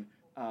online,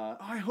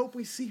 I hope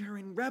we see her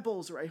in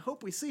Rebels, or I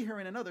hope we see her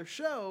in another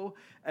show.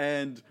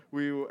 And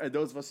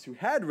those of us who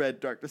had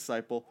read Dark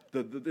Disciple,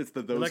 it's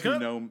the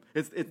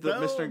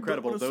Mr.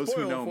 Incredible, those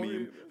who know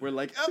me, we're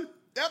like,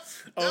 yep.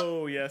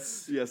 Oh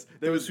yes.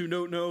 Those who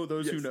don't know,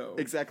 those who know.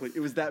 Exactly.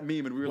 It was that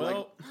meme, and we were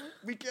like,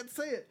 we can't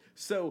say it.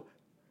 So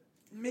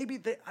maybe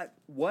the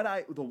one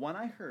I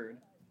heard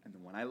and the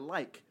one I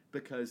like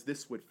because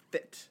this would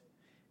fit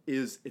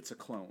is it's a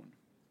clone.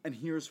 And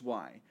here's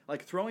why.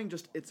 Like, throwing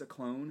just it's a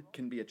clone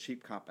can be a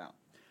cheap cop-out.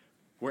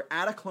 We're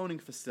at a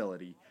cloning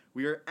facility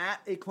We are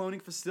at a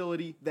cloning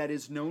facility that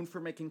is known for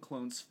making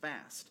clones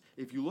fast.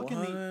 If you look in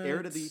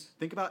the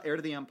think about Heir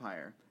to the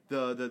Empire,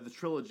 the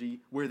trilogy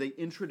where they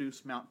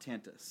introduce Mount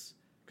Tantus,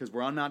 because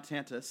we're on Mount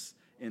Tantus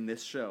in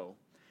this show.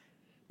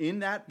 In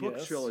that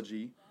book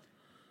trilogy,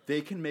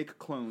 they can make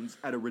clones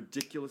at a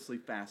ridiculously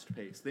fast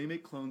pace. They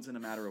make clones in a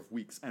matter of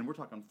weeks, and we're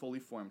talking fully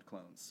formed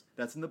clones.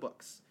 That's in the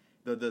books,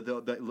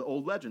 the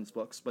old Legends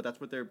books, but that's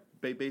what they're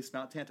based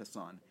Mount Tantus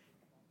on.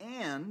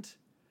 And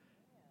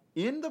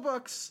in the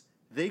books,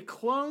 they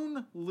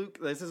clone Luke.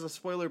 This is a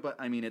spoiler, but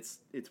I mean it's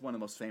one of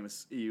the most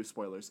famous EU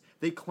spoilers.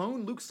 They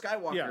clone Luke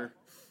Skywalker,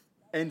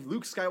 and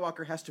Luke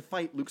Skywalker has to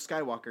fight Luke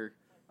Skywalker.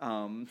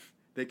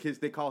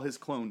 They call his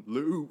clone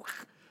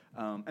Luke.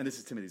 And this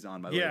is Timothy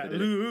Zahn, by the way. Yeah,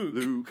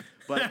 Luke.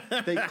 But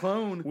they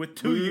clone with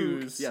two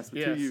U's. Yes,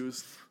 with two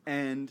U's.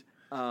 And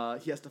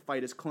he has to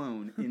fight his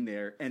clone in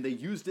there, and they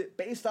used it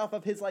based off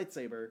of his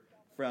lightsaber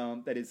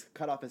that is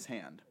cut off his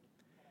hand.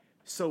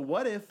 So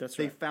what if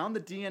they found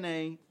the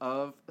DNA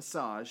of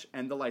Asajj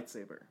and the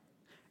lightsaber,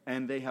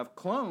 and they have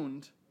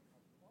cloned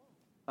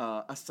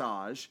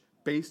Asajj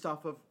based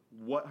off of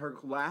what her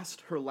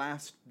last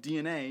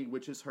DNA,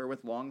 which is her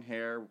with long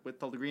hair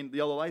with the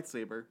yellow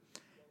lightsaber,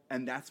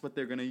 and that's what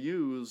they're going to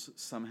use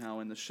somehow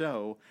in the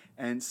show.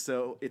 And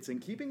so it's in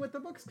keeping with the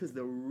books because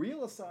the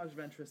real Asajj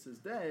Ventress is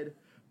dead,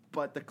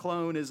 but the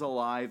clone is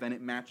alive, and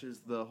it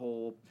matches the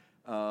whole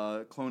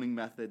cloning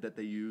method that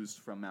they used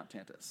from Mount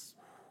Tantus.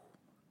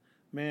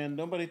 Man,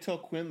 nobody tell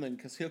Quinlan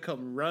because he'll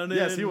come running.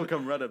 Yes, he will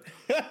come running.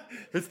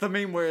 It's the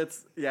meme where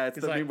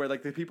meme where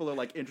like the people are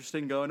like interested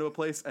in going to a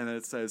place, and then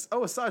it says, "Oh,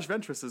 Asajj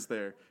Ventress is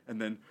there,"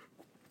 and then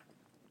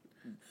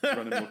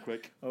running real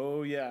quick.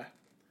 Oh yeah,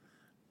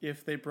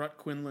 if they brought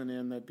Quinlan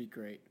in, that'd be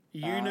great.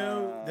 You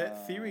know,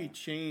 that theory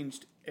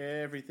changed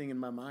everything in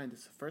my mind.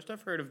 It's the first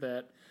I've heard of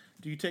that.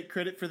 Do you take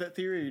credit for that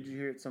theory, or did you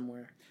hear it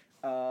somewhere?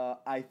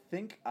 I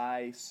think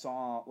I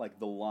saw like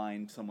the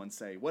line someone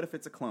say, "What if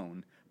it's a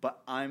clone?" But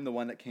I'm the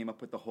one that came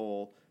up with the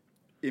whole.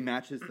 It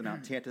matches the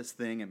Mount Tantus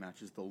thing. It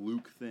matches the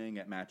Luke thing.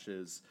 It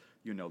matches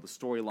the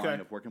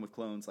storyline of working with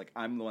clones. Like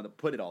I'm the one that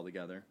put it all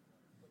together.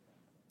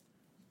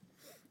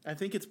 I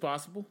think it's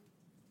possible.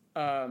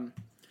 I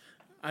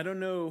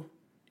don't know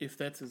if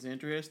that's as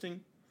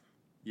interesting.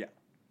 Yeah.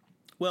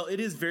 Well,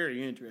 it is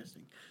very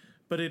interesting,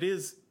 but it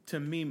is to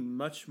me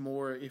much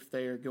more if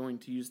they are going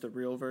to use the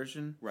real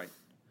version, right?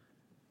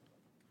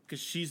 Because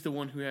she's the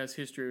one who has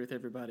history with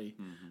everybody.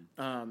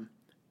 Mm-hmm.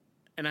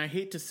 And I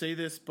hate to say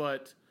this,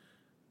 but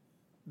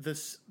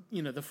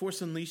the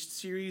Force Unleashed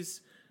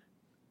series,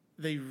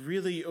 they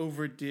really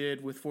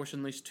overdid with Force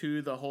Unleashed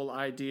 2 the whole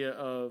idea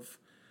of,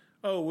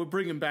 oh, we'll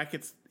bring him back.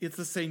 It's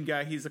the same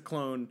guy. He's a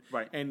clone,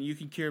 right? And you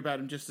can care about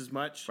him just as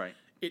much, right?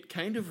 It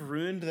kind of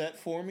ruined that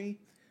for me.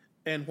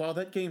 And while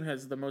that game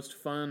has the most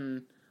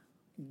fun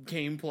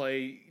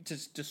gameplay,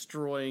 just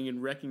destroying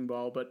and wrecking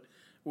ball, but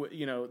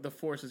the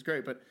Force is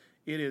great, but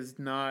it is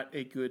not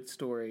a good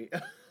story.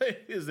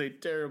 It is a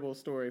terrible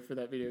story for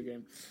that video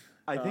game.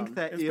 I think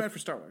that it's bad for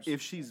Star Wars.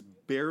 If she's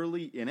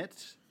barely in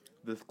it,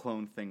 the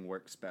clone thing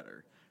works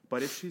better.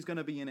 But if she's going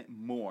to be in it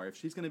more, if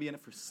she's going to be in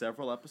it for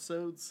several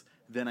episodes,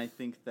 then I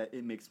think that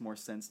it makes more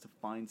sense to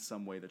find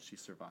some way that she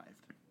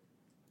survived.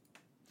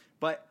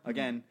 But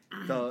again,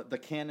 the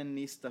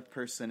canonista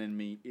person in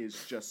me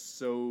is just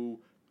so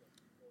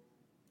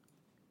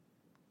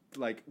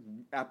like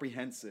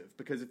apprehensive,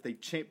 because if they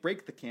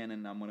break the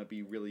canon, I'm going to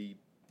be really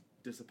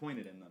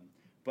disappointed in them.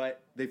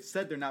 But they've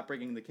said they're not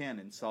breaking the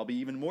canon, so I'll be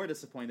even more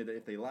disappointed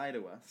if they lie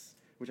to us,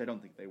 which I don't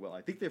think they will.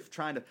 I think they're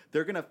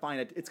going to find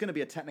it. It's going to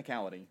be a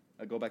technicality.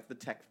 I go back to the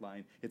tech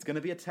line. It's going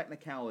to be a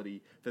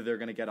technicality that they're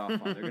going to get off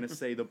on. They're going to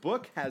say the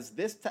book has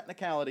this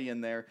technicality in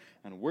there,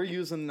 and we're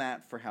using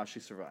that for how she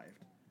survived.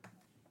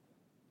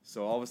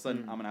 So all of a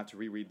sudden, I'm going to have to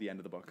reread the end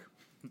of the book.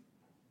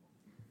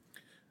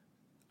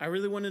 I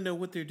really want to know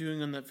what they're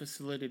doing on that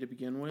facility to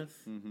begin with.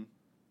 Mm-hmm.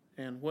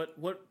 And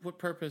what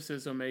purpose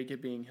is Omega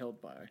being held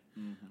by?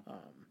 Mm-hmm.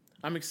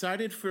 I'm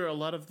excited for a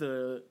lot of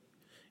the,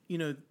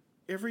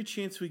 every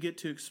chance we get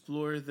to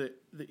explore the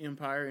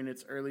Empire in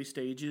its early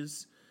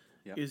stages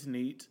is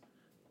neat.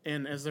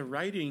 And as a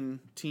writing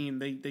team,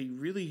 they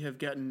really have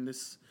gotten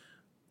this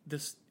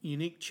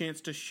unique chance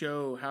to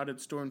show how did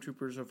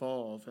stormtroopers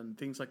evolve and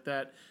things like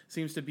that.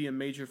 Seems to be a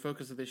major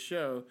focus of this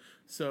show.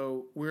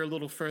 So we're a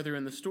little further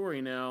in the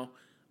story now.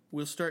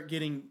 We'll start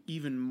getting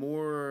even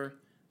more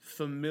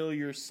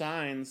familiar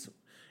signs,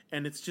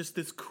 and it's just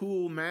this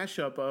cool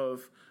mashup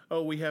of,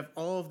 we have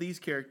all of these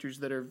characters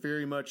that are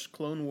very much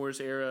Clone Wars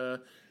era.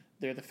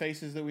 They're the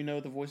faces that we know,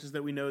 the voices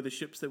that we know, the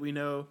ships that we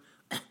know,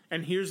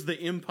 and here's the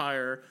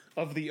Empire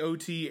of the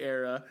OT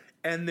era,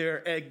 and they're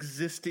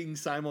existing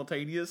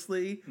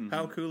simultaneously. Mm-hmm.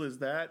 How cool is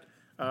that?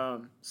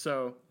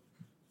 So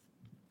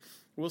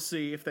we'll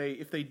see if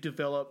they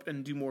develop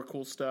and do more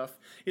cool stuff.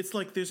 It's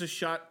like there's a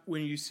shot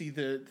when you see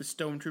the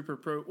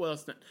Stormtrooper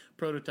it's not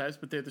prototypes,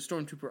 but they're the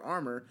Stormtrooper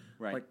armor,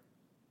 right?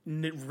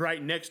 Like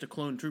right next to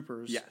clone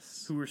troopers,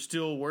 yes, who are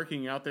still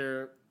working out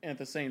there at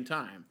the same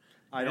time.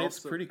 It's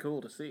pretty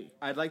cool to see.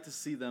 I'd like to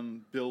see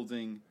them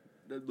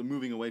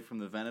moving away from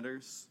the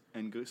Venators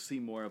and go see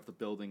more of the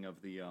building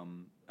of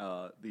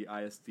the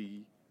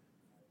ISD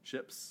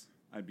ships.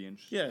 I'd be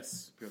interested.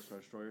 Yes. Imperial Star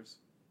Destroyers.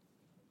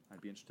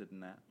 I'd be interested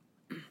in that.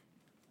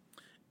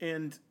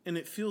 And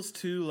it feels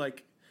too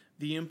like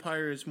the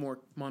Empire is more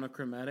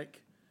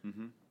monochromatic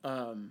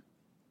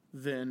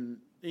than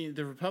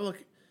the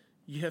Republic.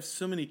 You have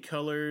so many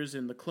colors,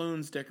 and the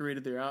clones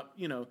decorated. They're out,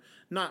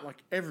 not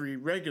like every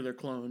regular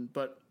clone,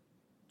 but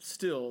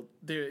still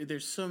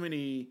there's so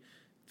many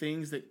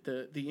things that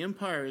the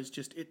Empire is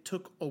just, it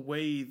took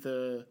away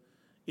the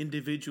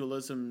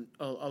individualism,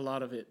 a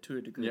lot of it to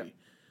a degree.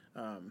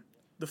 Yeah.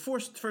 The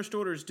First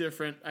Order is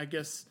different. I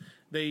guess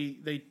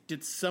they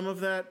did some of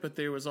that, but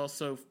there was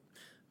also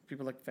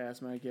people like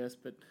Phasma, I guess.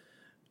 But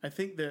I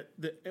think that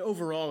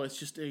overall it's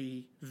just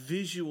a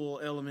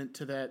visual element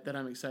to that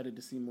I'm excited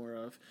to see more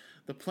of.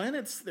 The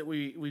planets that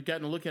we've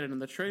gotten to look at it in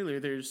the trailer,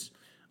 there's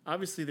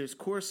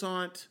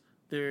Coruscant.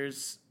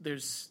 There's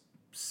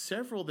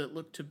several that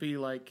look to be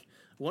like,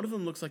 one of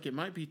them looks like it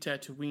might be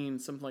Tatooine,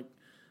 something like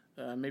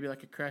maybe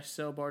like a crashed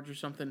sail barge or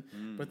something.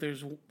 But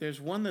there's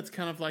one that's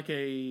kind of like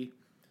a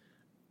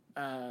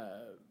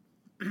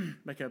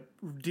like a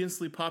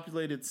densely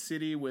populated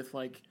city with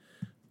like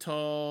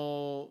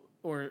tall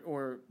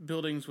or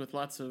buildings with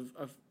lots of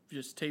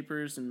just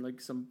tapers and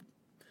like some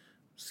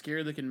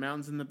scary looking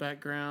mountains in the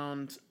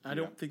background. I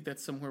don't think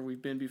that's somewhere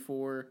we've been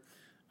before.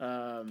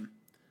 I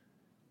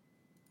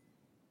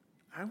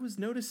was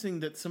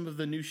noticing that some of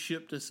the new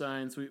ship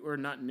designs, or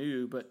not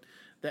new, but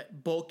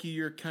that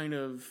bulkier kind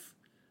of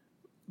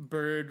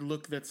bird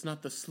look that's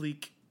not the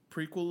sleek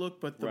prequel look,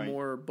 but the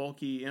more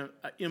bulky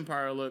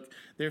Empire look,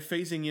 they're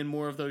phasing in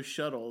more of those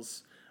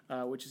shuttles,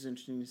 which is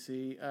interesting to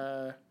see.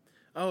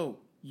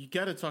 You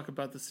got to talk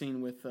about the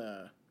scene with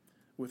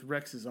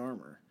Rex's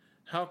armor.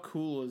 How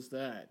cool is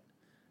that?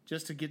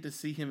 Just to get to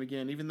see him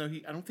again, even though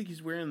I don't think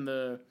he's wearing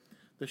the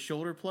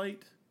shoulder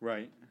plate.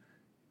 Right.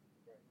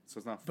 So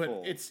it's not but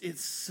full. But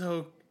it's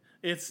still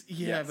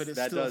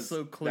does,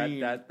 so clean.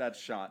 That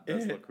shot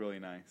does look really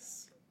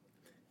nice.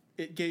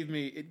 It gave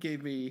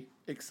me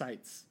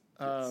excites.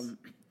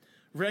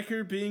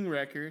 Wrecker being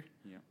Wrecker.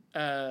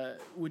 Yeah.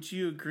 Would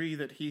you agree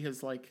that he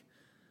has like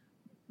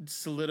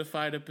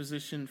solidified a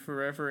position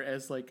forever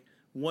as like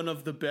one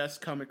of the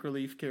best comic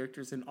relief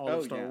characters in all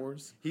of Star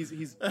Wars?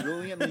 He's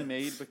brilliantly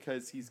made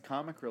because he's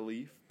comic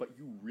relief, but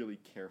you really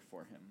care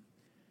for him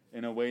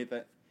in a way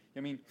that,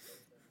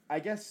 I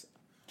guess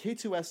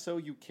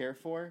K2SO you care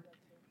for,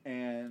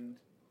 and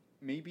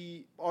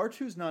maybe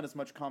R2's not as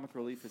much comic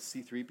relief as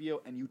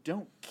C-3PO, and you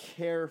don't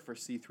care for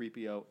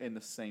C-3PO in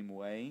the same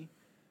way.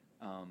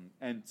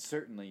 And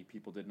certainly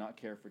people did not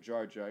care for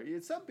Jar Jar.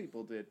 Some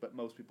people did, but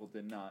most people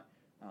did not.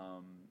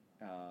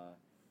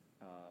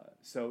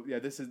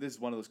 This is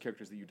one of those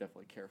characters that you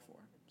definitely care for.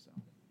 So,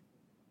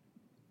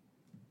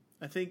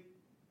 I think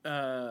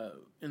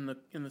in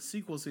the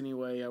sequels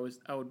anyway,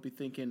 I would be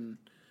thinking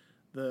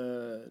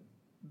the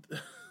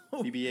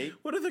BB-8.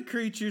 What are the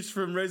creatures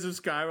from Rise of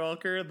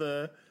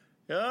Skywalker?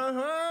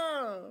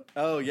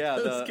 Oh yeah,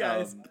 those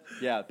guys.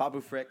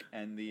 Babu Frick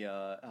and the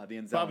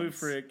Anzellans. Babu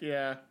Frick,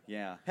 yeah.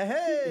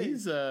 Hey,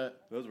 he's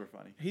those were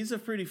funny. He's a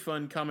pretty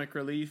fun comic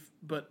relief,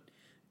 but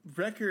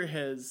Wrecker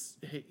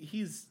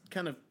he's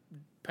kind of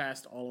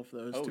past all of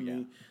those to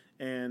me,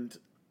 and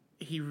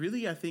he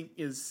really, I think,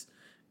 is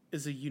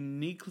a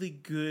uniquely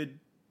good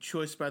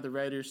choice by the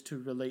writers to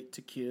relate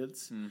to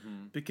kids,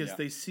 because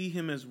they see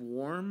him as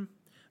warm.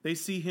 They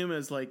see him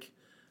as like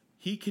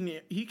he can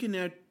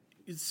add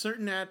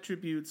certain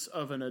attributes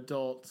of an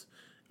adult,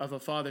 of a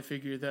father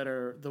figure, that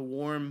are the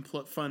warm,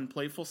 fun,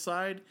 playful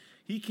side.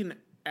 He can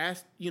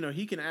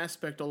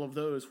aspect all of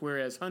those,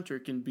 whereas Hunter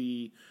can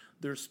be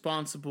the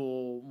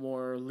responsible,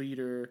 more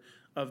leader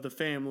of the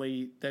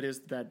family that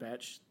is the Bad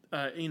Batch.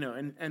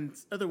 And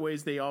other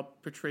ways they all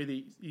portray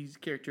these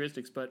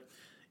characteristics, but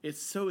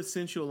it's so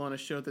essential on a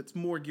show that's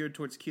more geared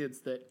towards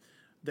kids that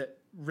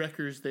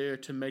Wrecker's there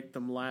to make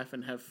them laugh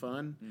and have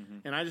fun.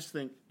 And I just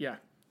think,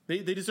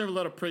 they deserve a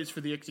lot of praise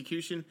for the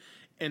execution,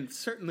 and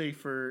certainly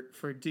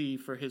for D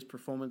for his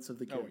performance of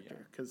the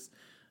character, because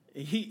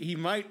he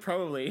might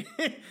probably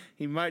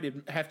he might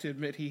have to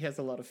admit he has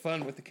a lot of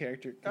fun with the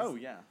character.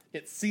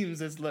 It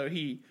seems as though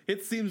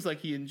it seems like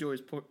he enjoys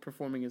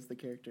performing as the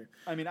character.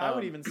 I mean, I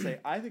would even say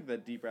I think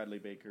that D. Bradley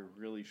Baker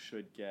really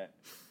should get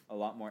a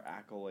lot more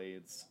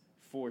accolades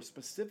for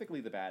specifically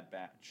the Bad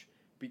Batch,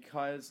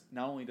 because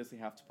not only does he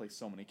have to play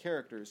so many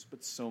characters,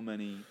 but so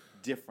many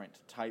different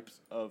types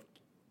of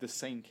the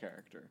same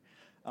character.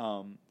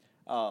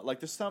 Like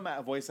there's some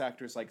voice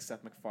actors like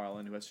Seth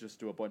MacFarlane who has to just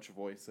do a bunch of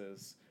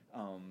voices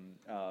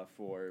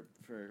for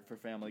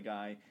Family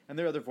Guy, and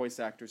there are other voice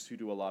actors who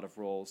do a lot of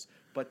roles.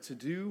 But to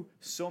do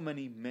so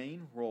many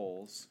main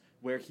roles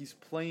where he's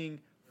playing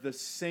the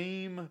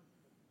same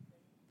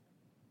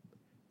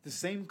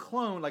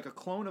clone, like a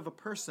clone of a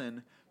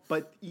person,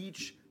 but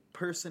each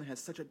person has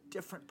such a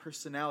different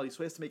personality, so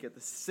he has to make it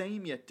the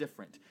same yet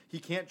different. He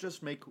can't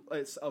just make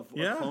a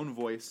clone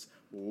voice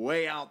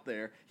way out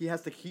there. He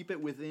has to keep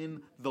it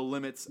within the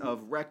limits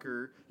of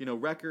Wrecker.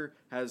 Wrecker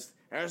has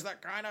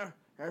that kind of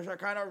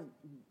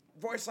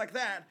voice like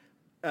that.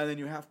 And then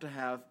you have to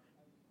have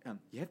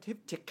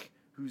Tick,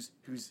 who's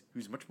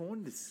much more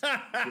in this.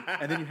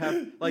 And then you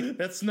have like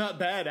That's not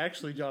bad,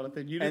 actually,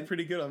 Jonathan. You did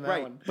pretty good on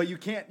that one. But you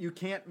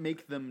can't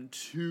make them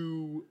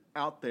too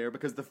out there,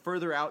 because the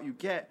further out you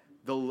get,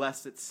 the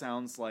less it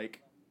sounds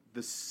like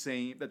the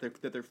same,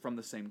 that they're from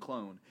the same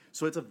clone.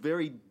 So it's a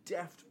very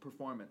deft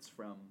performance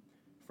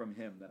from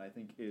him that I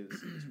think is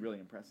really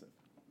impressive.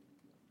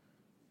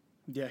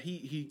 Yeah,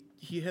 he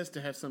has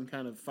to have some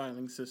kind of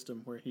filing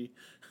system where he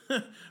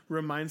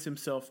reminds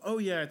himself, oh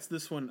yeah, it's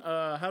this one.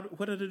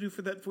 What did I do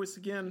for that voice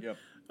again?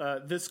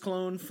 Yep. This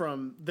clone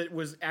that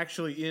was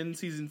actually in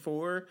season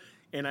 4,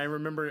 and I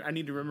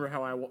need to remember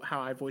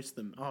how I voiced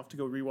them. I'll have to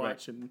go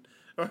rewatch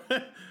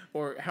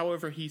or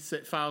however he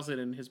files it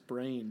in his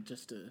brain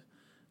just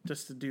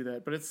to do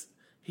that. But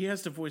he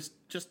has to voice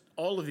just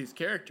all of these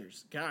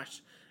characters.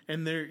 Gosh,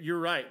 and you're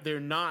right. They're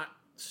not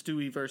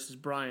Stewie versus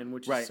Brian,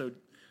 which is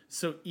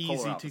so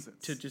easy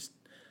to just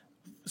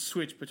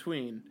switch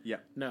between. Yeah.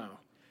 No,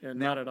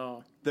 not at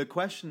all. The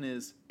question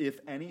is, if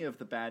any of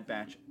the Bad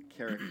Batch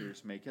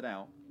characters make it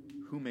out,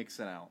 who makes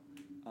it out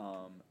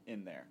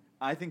in there?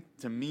 I think,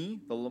 to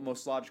me, the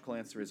most logical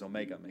answer is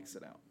Omega makes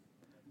it out.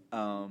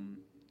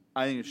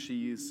 I think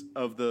she's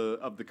of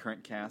the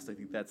current cast. I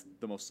think that's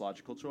the most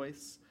logical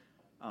choice.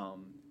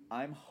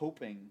 I'm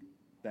hoping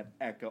that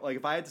Echo, like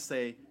if I had to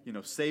say,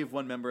 save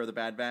one member of the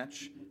Bad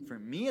Batch, for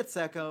me it's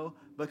Echo,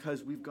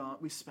 because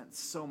we spent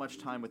so much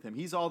time with him.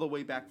 He's all the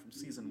way back from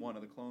season 1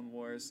 of the Clone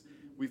Wars.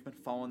 We've been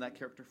following that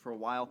character for a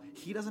while.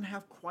 He doesn't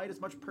have quite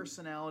as much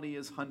personality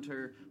as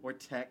Hunter or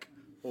Tech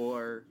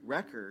or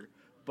Wrecker,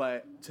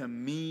 but to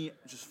me,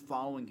 just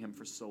following him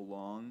for so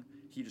long,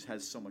 he just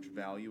has so much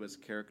value as a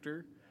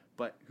character.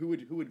 But who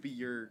would be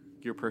your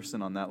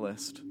person on that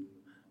list?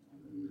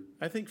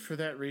 I think for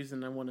that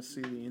reason, I want to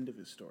see the end of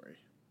his story.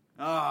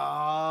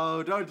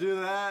 Oh, don't do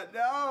that!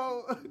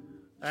 No.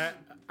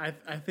 I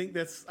think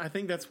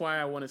that's why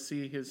I want to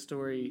see his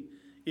story.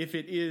 If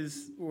it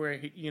is where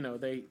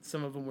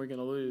some of them we're going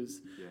to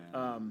lose.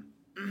 Yeah.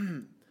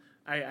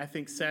 I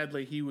think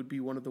sadly he would be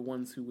one of the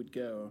ones who would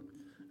go.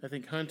 I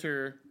think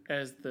Hunter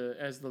as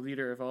the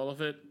leader of all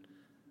of it.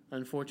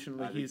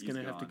 Unfortunately, he's going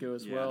to have to go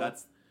as well. I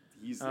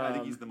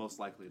think he's the most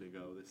likely to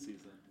go this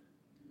season.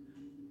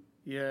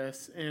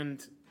 Yes,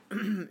 and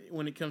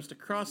when it comes to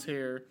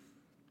Crosshair,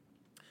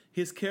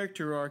 his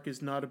character arc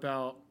is not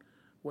about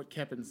what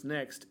happens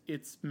next.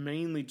 It's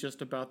mainly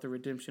just about the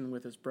redemption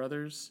with his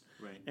brothers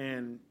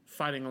and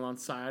fighting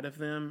alongside of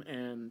them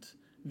and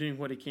doing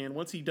what he can.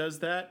 Once he does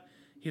that,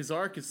 his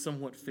arc is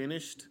somewhat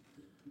finished.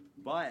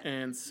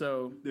 And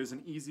so there's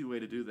an easy way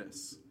to do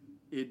this.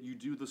 You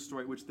do the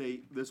story, which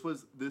this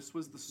was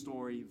the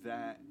story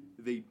that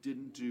they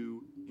didn't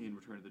do in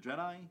Return of the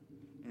Jedi,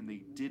 and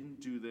they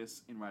didn't do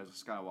this in Rise of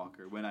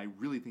Skywalker, when I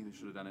really think they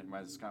should have done it in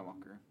Rise of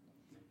Skywalker.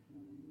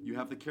 You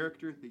have the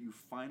character that you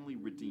finally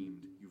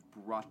redeemed. You've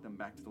brought them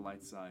back to the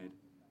light side.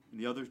 And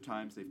the other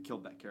times, they've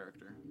killed that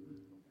character.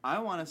 I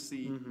want to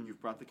see you've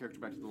brought the character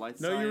back to the light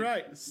side. No, you're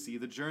right. See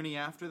the journey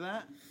after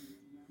that.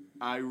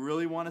 I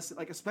really want to see,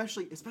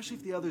 especially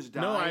if the others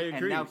die. No, I agree.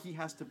 And now he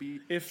has to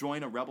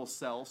join a rebel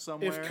cell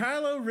somewhere. If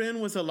Kylo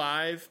Ren was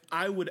alive,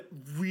 I would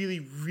really,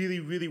 really,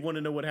 really want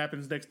to know what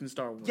happens next in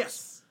Star Wars.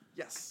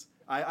 Yes.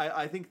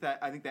 I think that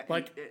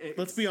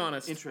let's be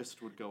honest,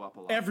 interest would go up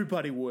a lot.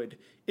 Everybody would.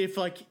 If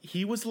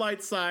he was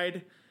light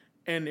side,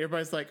 and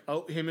everybody's like,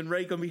 oh, him and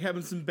Rey gonna be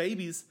having some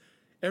babies,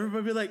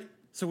 everybody be like,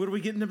 so what do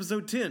we get in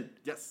episode 10?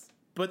 Yes.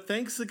 But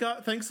thanks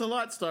a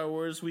lot, Star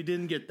Wars. We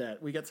didn't get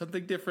that. We got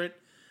something different.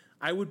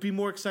 I would be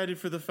more excited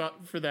for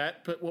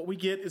that, but what we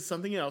get is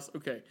something else.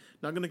 Okay,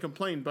 not going to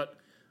complain, but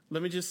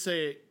let me just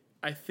say,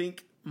 I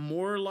think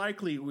more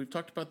likely, we've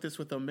talked about this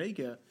with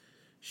Omega,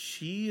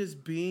 she is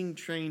being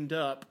trained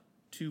up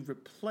to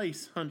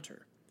replace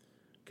Hunter.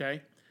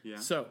 Okay? Yeah.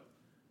 So,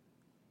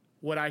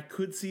 what I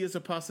could see as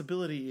a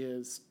possibility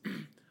is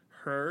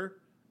her,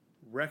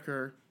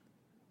 Wrecker,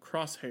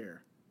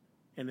 Crosshair,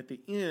 and at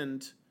the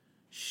end,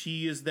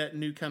 she is that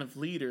new kind of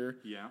leader.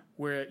 Yeah.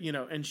 Where,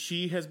 and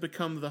she has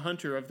become the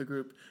Hunter of the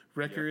group.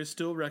 Wrecker is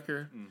still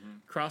Wrecker. Mm-hmm.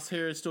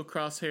 Crosshair is still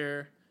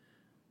Crosshair.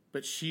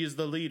 But she is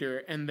the leader,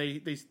 and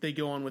they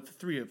go on with the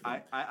three of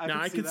them.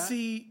 I could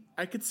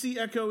see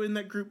Echo in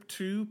that group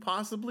too,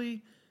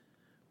 possibly.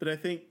 But I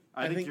think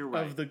you're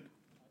right.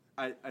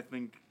 I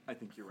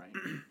think you're right.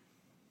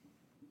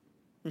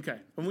 Okay.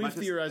 And we've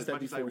theorized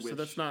that before, so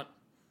that's not...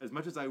 As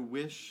much as I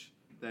wish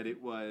that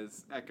it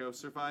was Echo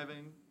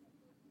surviving,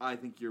 I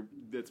think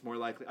that's more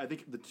likely. I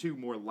think the two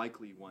more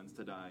likely ones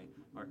to die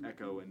are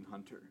Echo and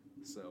Hunter.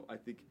 So I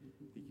think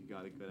you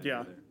got a good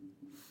idea there.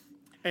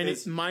 And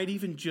it might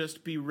even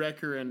just be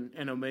Wrecker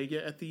and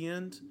Omega at the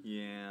end.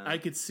 Yeah. I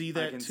could see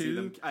that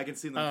too. I can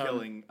see them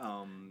killing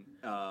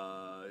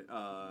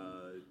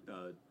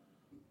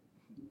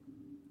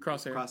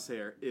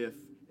Crosshair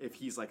if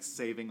he's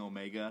saving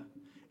Omega.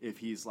 If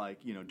he's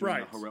doing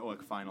a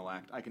heroic final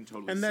act, I can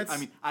totally see. I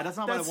mean, that's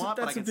not what I want,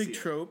 but I can see it. That's a big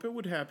trope. It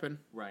would happen.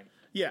 Right.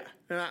 Yeah,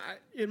 and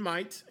it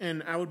might,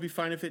 and I would be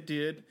fine if it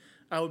did.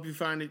 I would be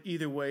fine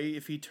either way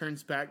if he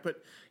turns back.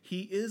 But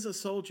he is a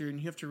soldier, and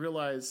you have to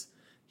realize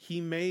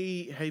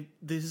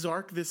his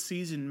arc this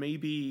season may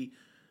be,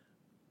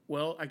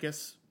 well, I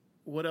guess,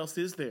 what else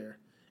is there?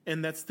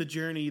 And that's the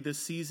journey this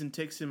season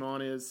takes him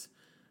on is,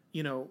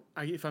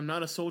 if I'm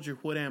not a soldier,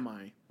 what am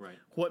I? Right.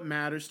 What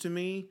matters to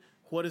me?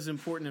 What is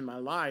important in my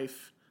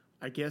life?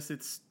 I guess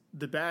it's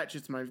the batch.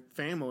 It's my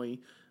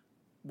family.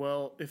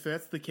 Well, if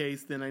that's the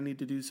case, then I need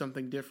to do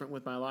something different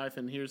with my life,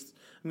 and I'm going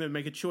to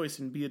make a choice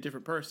and be a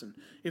different person.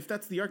 If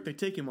that's the arc they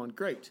take him on,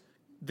 great.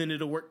 Then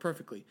it'll work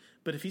perfectly.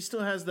 But if he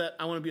still has that,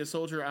 I want to be a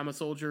soldier, I'm a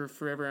soldier,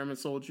 forever I'm a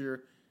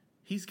soldier,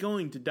 he's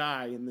going to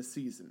die in this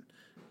season.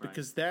 Right.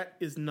 Because that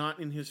is not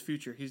in his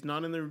future. He's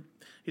not going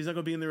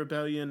to be in the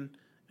rebellion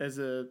as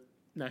a...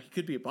 Now, he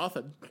could be a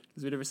Bothan,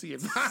 because we never see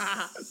him.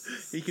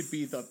 He could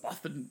be the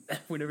Bothan.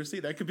 We never see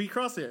that. Could be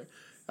Crosshair.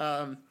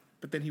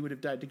 But then he would have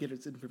died to get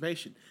his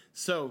information.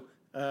 So,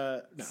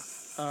 no.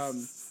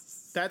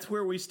 That's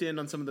where we stand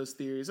on some of those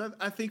theories.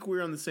 I think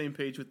we're on the same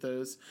page with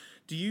those.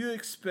 Do you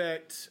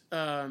expect...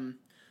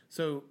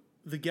 so,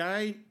 the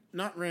guy,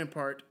 not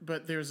Rampart,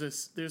 but there's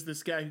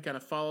this guy who kind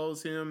of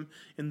follows him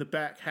in the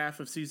back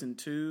half of Season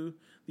 2,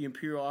 the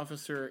Imperial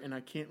officer, and I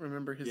can't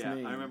remember his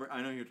name. Yeah, I remember.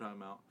 I know who you're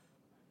talking about.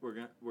 We're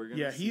gonna.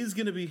 Yeah, he's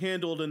gonna be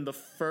handled in the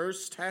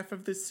first half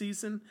of this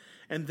season,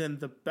 and then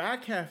the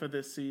back half of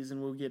this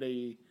season we'll get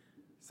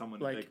someone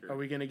like. bigger. Are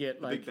we gonna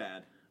get big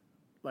bad?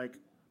 Like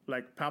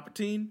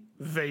Palpatine,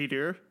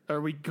 Vader?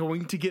 Are we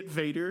going to get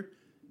Vader?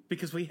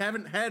 Because we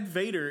haven't had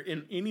Vader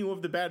in any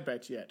of the Bad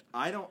Batch yet.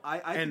 I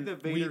think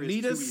that Vader we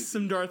need is us too easy.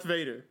 some Darth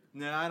Vader.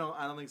 No, I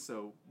don't think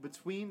so.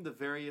 Between the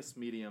various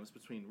mediums,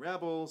 between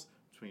Rebels,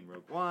 between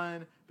Rogue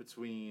One,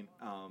 between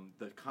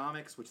the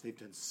comics, which they've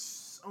done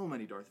so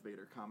many Darth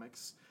Vader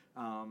comics,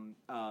 and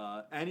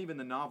even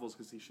the novels,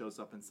 because he shows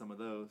up in some of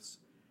those.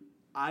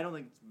 I don't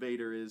think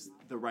Vader is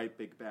the right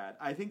big bad.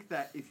 I think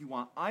that if you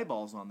want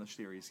eyeballs on the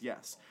series,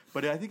 yes.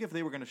 But I think if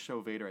they were going to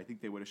show Vader, I think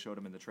they would have showed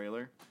him in the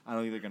trailer. I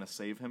don't think they're going to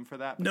save him for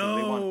that.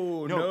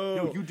 No,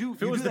 you do.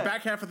 If it was the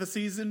back half of the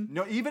season.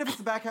 No, even if it's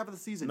the back half of the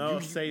season,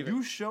 save it.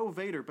 You show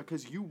Vader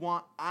because you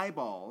want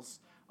eyeballs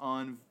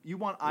on. You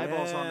want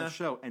eyeballs on the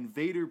show, and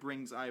Vader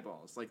brings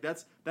eyeballs. Like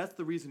that's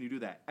the reason you do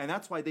that, and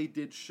that's why they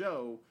did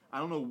show. I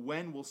don't know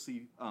when we'll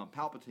see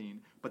Palpatine,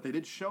 but they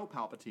did show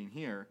Palpatine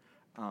here.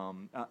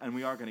 And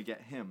we are going to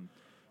get him.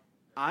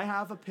 I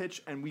have a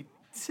pitch, and we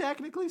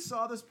technically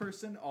saw this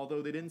person,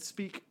 although they didn't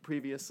speak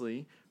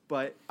previously,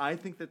 but I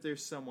think that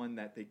there's someone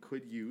that they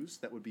could use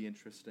that would be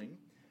interesting.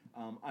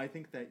 I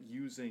think that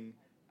using...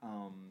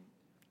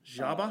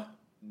 Jabba?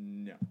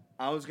 No.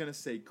 I was going to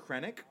say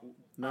Krennic.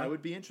 No. I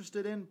would be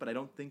interested in, but I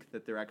don't think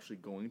that they're actually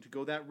going to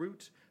go that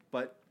route.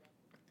 But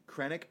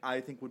Krennic, I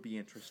think, would be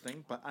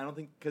interesting, but I don't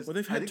think... Cause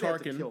they've had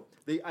Tarkin.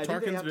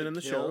 Tarkin's been in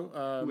the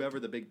show. Whoever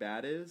the big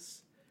bad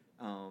is.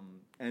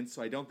 And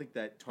so I don't think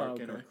that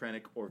Tarkin or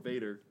Krennic or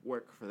Vader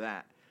work for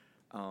that.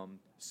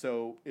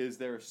 So is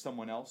there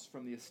someone else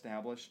from the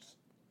established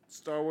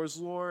Star Wars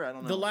lore? I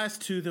don't know. The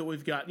last two that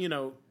we've got,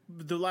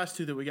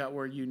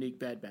 were unique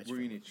Bad Batch.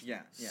 Were unique,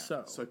 yeah.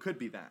 So it could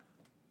be that.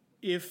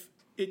 If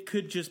it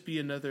could just be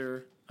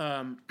another,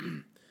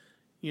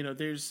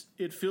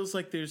 it feels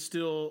like there's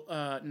still,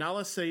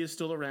 Nala Se is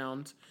still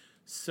around.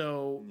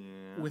 So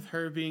with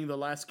her being the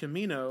last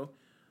Kaminoan,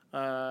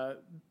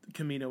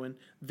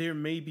 there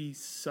may be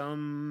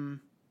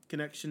some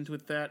connections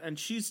with that, and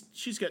she's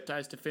got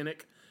ties to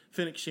Fennec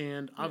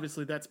Shand.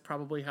 Obviously, that's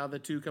probably how the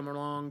two come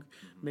along.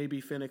 Mm-hmm.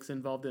 Maybe Fennec's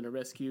involved in a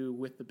rescue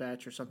with the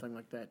Batch or something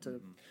like that,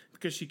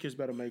 because she cares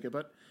about Omega.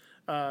 But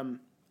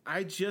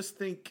I just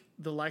think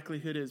the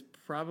likelihood is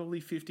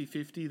probably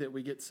 50-50 that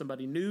we get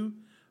somebody new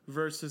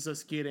versus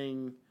us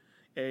getting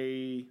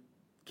a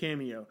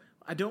cameo.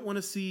 I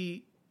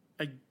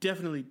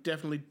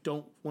definitely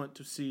don't want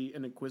to see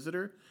an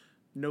Inquisitor.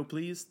 No,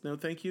 please. No,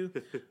 thank you.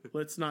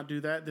 Let's not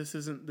do that. This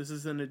isn't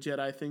a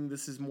Jedi thing.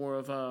 This is more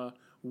of a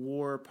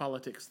war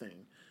politics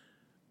thing.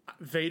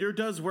 Vader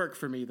does work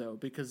for me, though,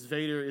 because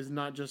Vader is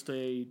not just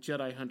a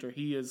Jedi hunter.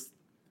 He is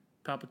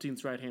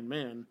Palpatine's right-hand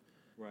man.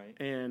 Right.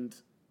 And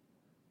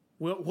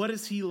what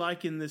is he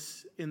like in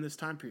this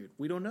time period?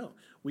 We don't know.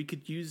 We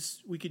could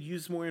use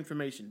more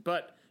information.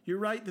 But you're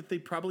right that they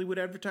probably would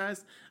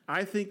advertise.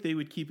 I think they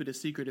would keep it a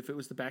secret if it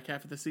was the back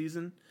half of the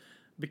season,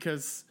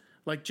 because...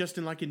 like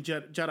in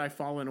Jedi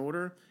Fallen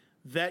Order,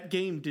 that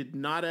game did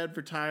not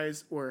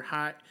advertise or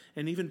hide,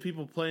 and even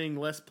people playing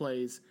Let's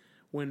Plays,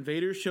 when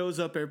Vader shows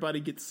up, everybody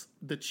gets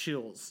the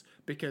chills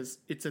because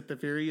it's at the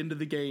very end of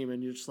the game,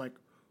 and you're just like,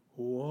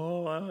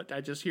 what? I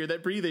just hear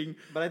that breathing.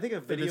 But I think a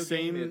video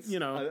game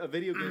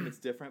is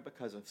different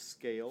because of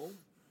scale.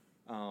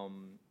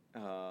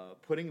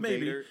 Putting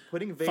Vader.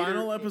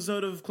 Final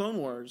episode of Clone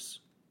Wars.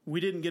 We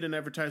didn't get an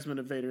advertisement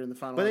of Vader in the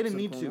final. But they didn't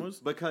need to,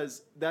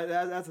 because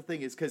that's the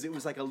thing, is because it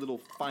was like a little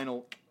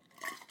final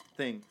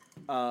thing.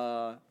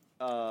 Yeah.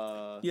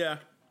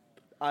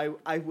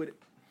 I would,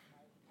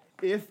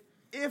 if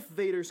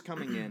Vader's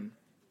coming in,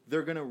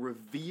 they're gonna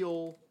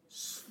reveal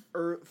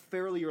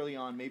fairly early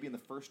on, maybe in the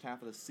first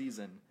half of the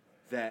season,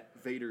 that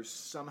Vader's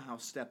somehow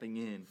stepping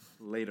in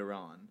later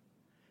on,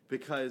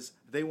 because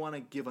they want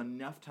to give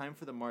enough time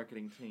for the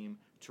marketing team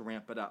to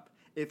ramp it up.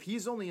 If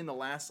he's only in the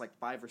last like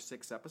 5 or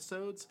 6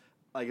 episodes,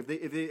 like if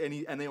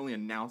they only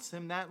announce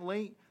him that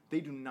late, they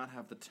do not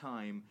have the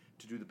time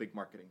to do the big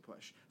marketing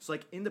push. So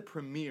like in the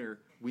premiere,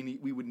 we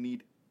would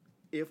need,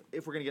 if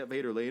we're gonna get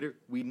Vader later,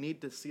 we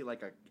need to see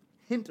like a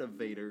hint of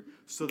Vader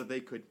so that they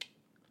could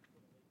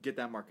get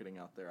that marketing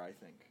out there, I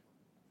think.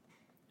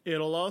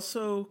 It'll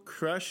also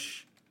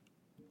crush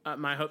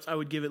my hopes. I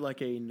would give it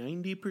like a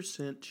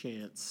 90%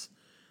 chance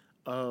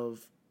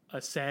of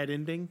a sad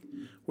ending,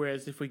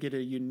 whereas if we get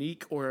a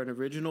unique or an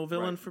original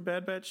villain for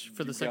Bad Batch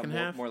for the second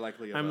half, more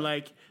likely I'm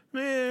like,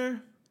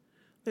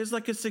 there's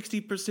like a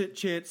 60%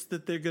 chance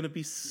that they're going to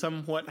be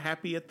somewhat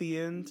happy at the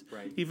end,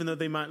 Right. even though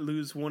they might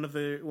lose one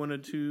or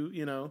two.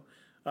 You know,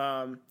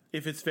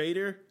 if it's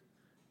Vader,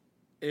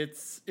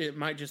 it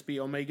might just be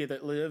Omega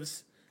that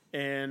lives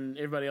and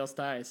everybody else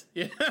dies.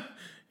 Yeah,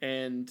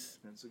 and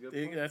That's a good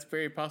point. that's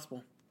very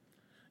possible.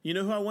 You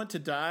know who I want to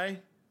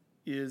die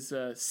is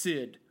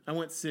Sid. I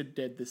want Sid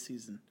dead this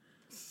season.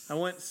 I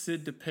want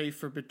Sid to pay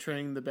for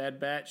betraying the Bad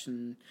Batch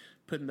and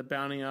putting the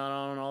bounty out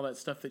on and all that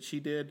stuff that she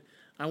did.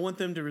 I want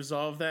them to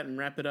resolve that and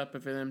wrap it up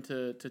and for them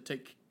to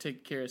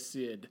take care of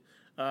Sid.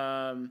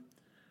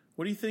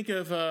 What do you think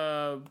of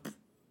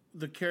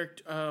the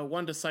character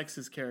Wanda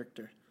Sykes'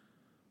 character?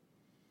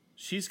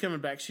 She's coming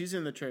back. She's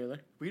in the trailer.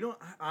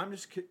 I'm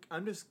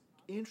just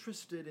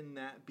interested in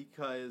that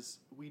because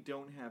we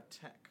don't have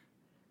Tech,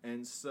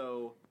 and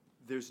so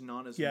there's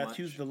not as much. Yeah,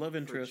 she was the love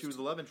interest. She was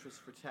the love interest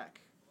for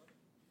Tech.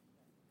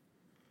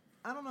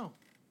 I don't know.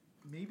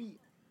 Maybe.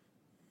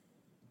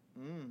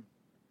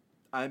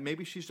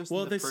 Maybe she's just.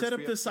 Well, in the they first set up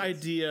few this episodes.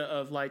 idea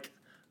of like,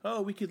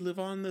 oh, we could live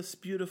on this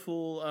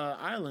beautiful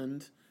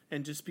island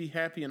and just be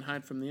happy and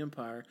hide from the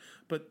Empire.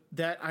 But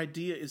that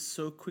idea is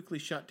so quickly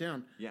shot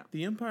down. Yeah.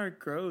 The Empire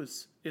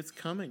grows. It's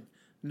coming.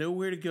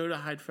 Nowhere to go to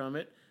hide from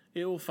it.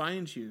 It will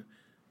find you.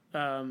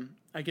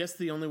 I guess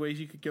the only ways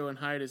you could go and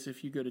hide is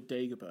if you go to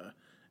Dagobah.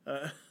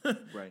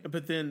 Right.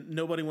 But then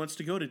nobody wants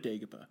to go to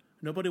Dagobah.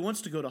 Nobody wants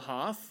to go to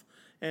Hoth.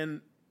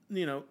 And,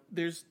 you know,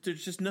 there's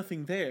just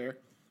nothing there.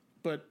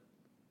 But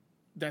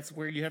that's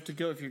where you have to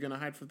go if you're going to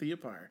hide from the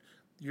Empire.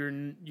 You're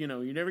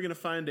never going to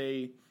find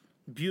a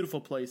beautiful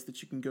place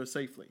that you can go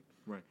safely.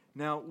 Right.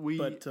 Now we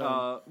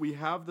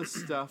have the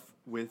stuff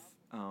with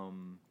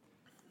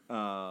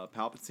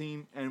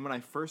Palpatine, and when I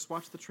first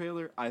watched the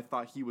trailer, I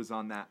thought he was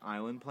on that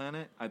island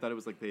planet. I thought it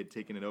was like they had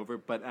taken it over,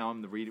 but now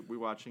I'm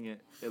rewatching it.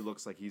 It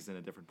looks like he's in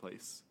a different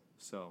place.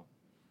 So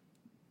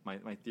my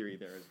theory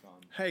there is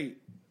gone. Hey,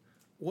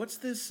 what's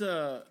this?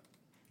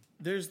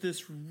 There's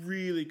this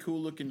really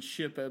cool looking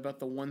ship at about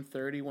the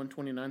 130,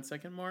 129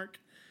 second mark.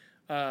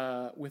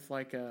 With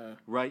like a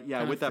Right, yeah,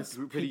 kind with of that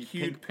this pretty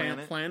pink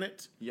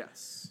planet.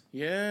 Yes.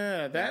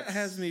 Yeah, that That's-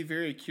 has me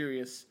very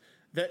curious.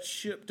 That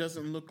ship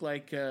doesn't look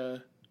like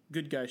a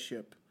good guy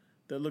ship.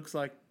 That looks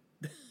like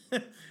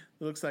it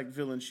looks like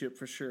villain ship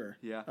for sure.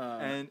 Yeah, so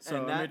and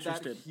I'm that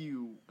interested.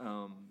 hue,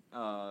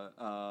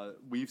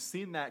 we've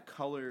seen that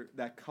color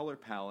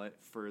palette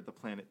for the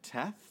planet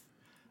Teth,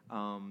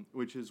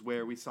 which is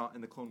where we saw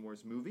in the Clone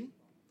Wars movie.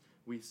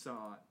 We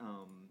saw,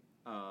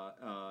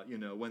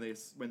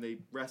 when they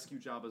rescue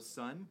Jabba's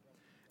son,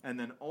 and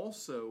then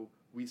also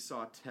we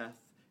saw Teth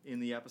in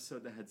the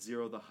episode that had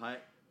Zero the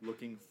Hutt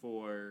looking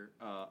for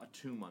a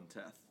tomb on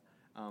Teth.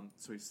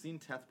 So we've seen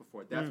Teth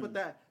before. That's what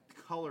that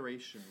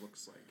coloration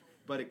looks like,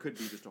 but it could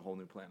be just a whole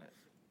new planet.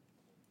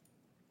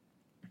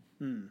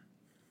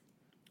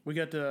 We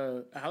got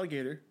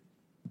alligator.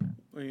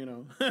 Well, you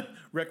know,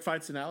 Wreck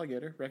fights an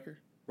alligator. Wrecker.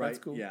 Right? That's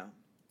cool. Yeah.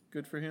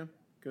 Good for him.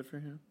 Good for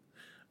him.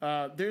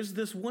 There's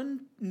this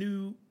one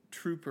new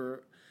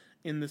trooper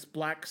in this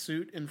black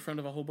suit in front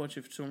of a whole bunch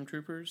of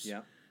stormtroopers.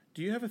 Yeah.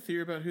 Do you have a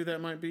theory about who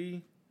that might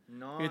be?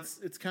 Not.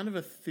 It's kind of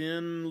a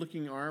thin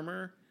looking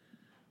armor.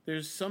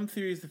 There's some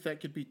theories that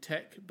could be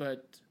Tech,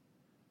 but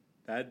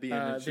That'd be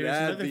there's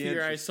another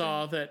theory I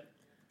saw that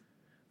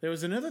there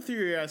was another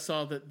theory I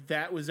saw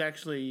that was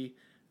actually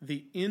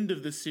the end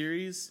of the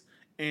series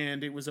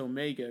and it was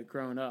Omega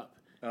grown up.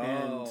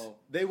 And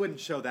They wouldn't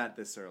show that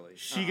this early.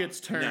 she gets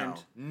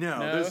turned.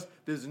 No.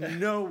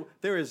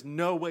 There is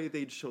no way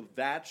they'd show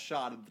that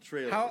shot of the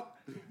trailer. How-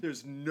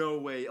 There's no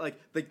way. Like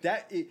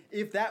that.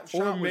 If that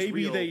shot Or was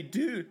maybe real, they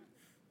do.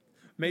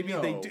 Maybe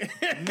they do.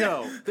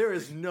 No, there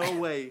is no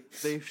way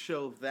they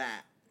show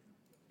that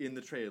in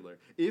the trailer.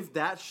 If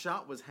that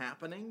shot was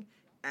happening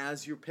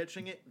as you're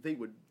pitching it, they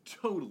would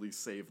totally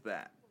save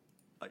that.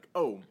 Like,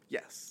 oh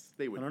yes,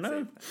 they would. I don't know.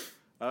 Save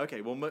that.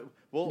 Okay, well,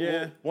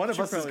 Yeah, one of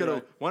you're us is probably gonna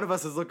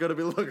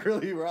right. look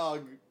really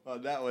wrong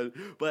on that one.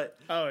 But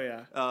Oh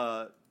yeah.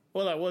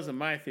 Well, that wasn't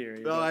my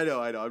theory. no, but-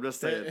 I know. I'm just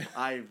saying.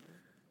 I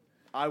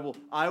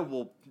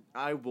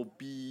will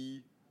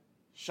be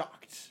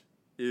shocked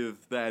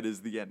if that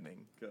is the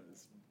ending.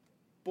 Because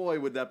boy,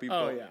 would that be.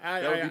 Oh yeah.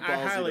 that would be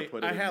ballsy to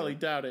put it I in highly there.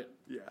 doubt it.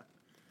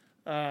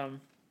 Yeah.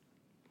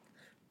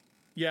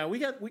 Yeah, we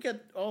got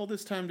all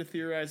this time to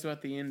theorize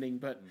about the ending,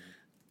 but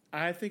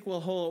I think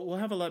we'll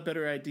have a lot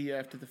better idea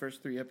after the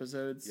first 3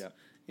 episodes. Yeah.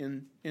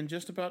 In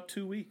just about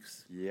 2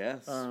 weeks.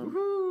 Yes.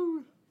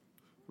 Woohoo!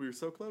 We were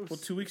so close. Well,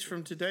 2 weeks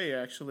from today,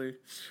 actually.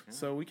 Yeah.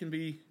 So we can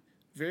be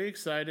very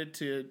excited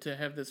to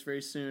have this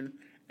very soon.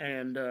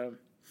 And,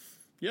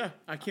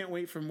 I can't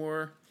wait for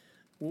more.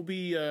 We'll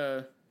be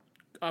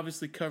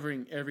obviously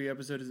covering every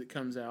episode as it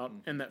comes out.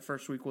 And that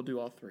first week we'll do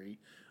all 3.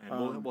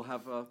 And we'll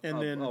have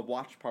then a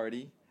watch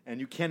party. And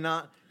you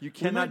cannot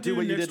might do do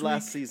what you next did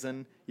last week.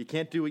 season. You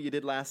can't do what you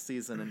did last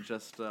season and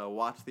just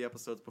watch the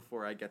episodes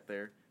before I get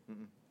there.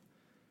 Mm-mm.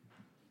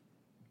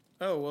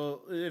 Oh,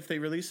 well, if they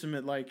release them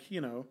at,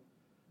 the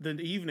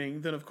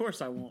evening, then of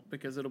course I won't,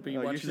 because it'll be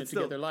No, you watching should it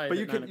together still- live But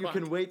at 9 you o'clock.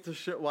 can wait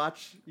to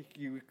watch.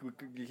 You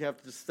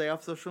have to stay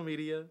off social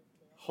media.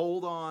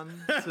 Hold on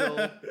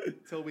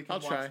till we can I'll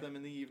watch try. them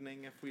in the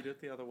evening if we do it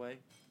the other way.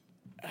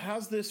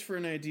 How's this for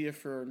an idea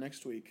for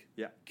next week?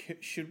 Yeah.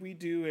 Should we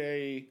do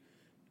a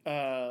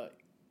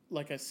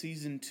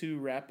season 2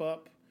 wrap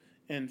up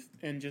and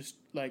just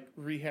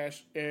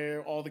rehash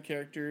all the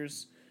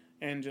characters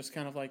and just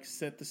kind of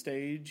set the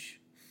stage?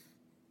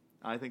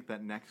 I think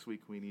that next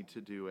week we need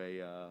to do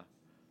a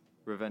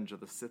Revenge of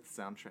the Sith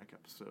soundtrack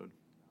episode.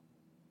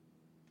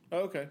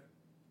 Okay.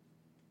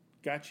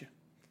 Gotcha.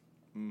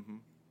 Mm-hmm.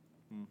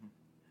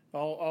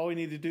 All we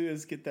need to do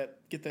is get that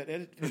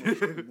edit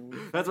finished.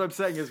 That's what I'm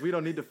saying is we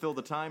don't need to fill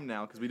the time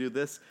now because we do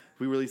this.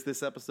 We release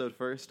this episode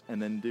first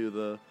and then do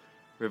the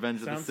Revenge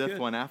of Sounds the Sith good.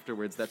 one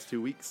afterwards. That's 2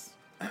 weeks.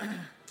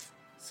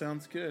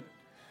 Sounds good.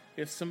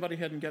 If somebody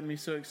hadn't gotten me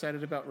so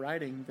excited about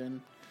writing,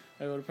 then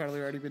I would have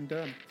probably already been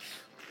done.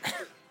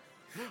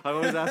 I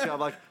always ask you, I'm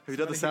like, have you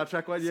done the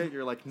soundtrack one yet?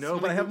 You're like, no,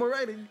 but I have more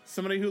writing.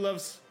 Somebody who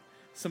loves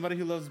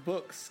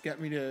books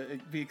got me to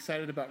be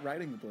excited about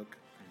writing the book.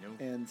 I know.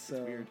 And so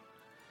It's weird.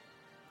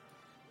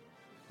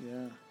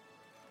 Yeah.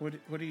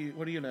 What do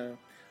you know?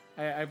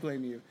 I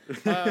blame you.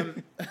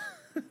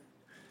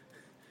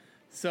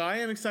 So I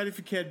am excited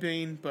for Cad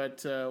Bane,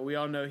 but we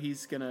all know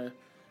he's gonna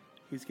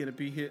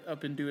be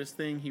up and do his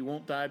thing. He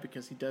won't die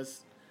because he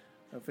does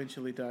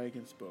eventually die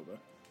against Boba,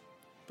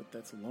 but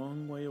that's a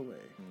long way away.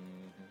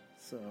 Mm-hmm.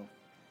 So,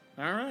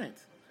 all right,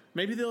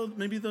 maybe they'll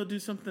do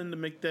something to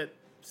make that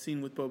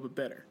scene with Boba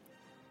better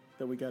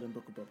that we got in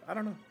Book of Boba. I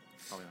don't know.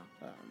 Probably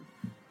not.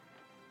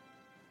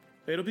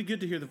 It'll be good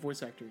to hear the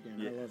voice actor again.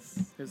 I love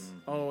Yes. his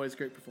always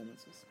great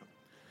performances.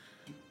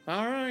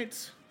 All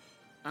right,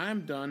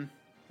 I'm done.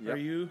 Yep, Are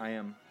you? I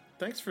am.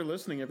 Thanks for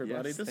listening,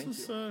 everybody. Yes, This thank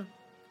was. you.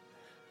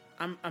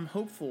 I'm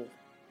hopeful.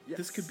 This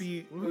Yes. could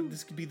be Woohoo.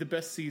 this could be the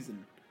best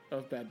season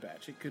of Bad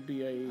Batch. It could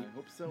be a I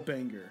hope so.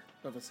 banger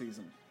of a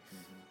season.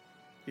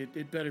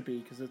 It better be,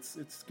 because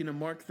it's gonna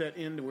mark that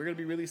end. We're gonna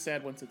be really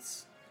sad once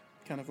it's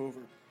kind of over.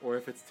 Or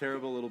if it's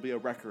terrible, it'll be a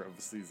wrecker of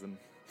the season.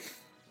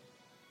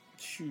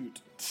 Shoot.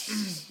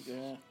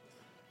 Yeah.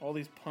 All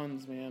these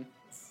puns, man.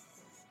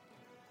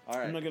 All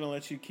I'm right. not gonna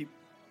let you keep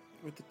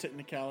with the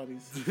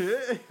technicalities.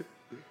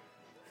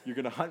 You're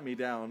going to hunt me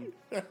down.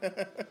 Yeah.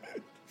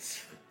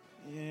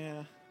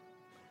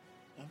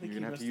 I think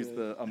You're going to have to use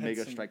the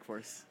Omega Strike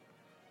Force.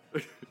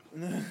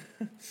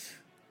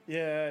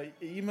 Yeah,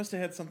 you must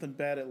have had something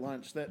bad at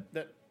lunch.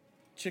 That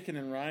chicken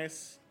and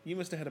rice. You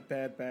must have had a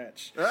bad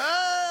batch.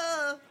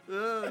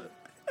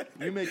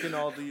 You making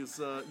all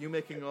these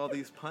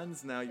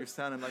puns now. You're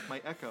sounding like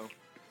my echo.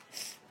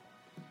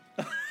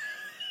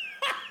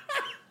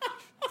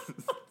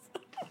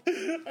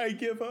 I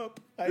give up.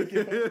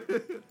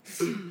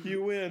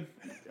 You win.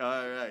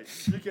 All right.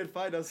 You can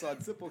find us on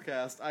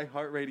Simplecast,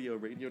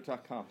 iHeartRadio,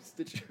 Radio.com,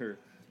 Stitcher,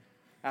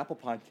 Apple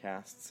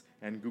Podcasts,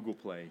 and Google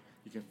Play.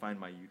 You can find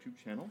my YouTube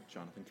channel,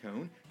 Jonathan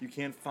Cohn. You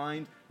can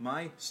find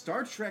my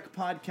Star Trek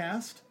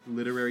podcast,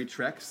 Literary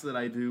Treks, that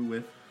I do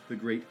with the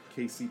great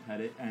Casey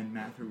Pettit and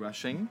Matthew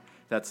Rushing.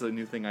 That's a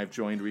new thing I've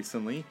joined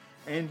recently.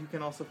 And you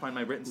can also find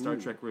my written Star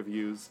Trek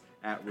reviews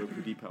at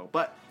Roku Depot.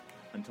 But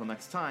until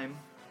next time,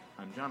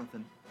 I'm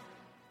Jonathan.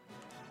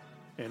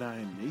 And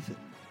I'm Nathan.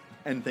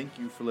 And thank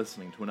you for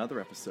listening to another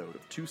episode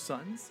of Two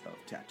Sons of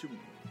Tatooine.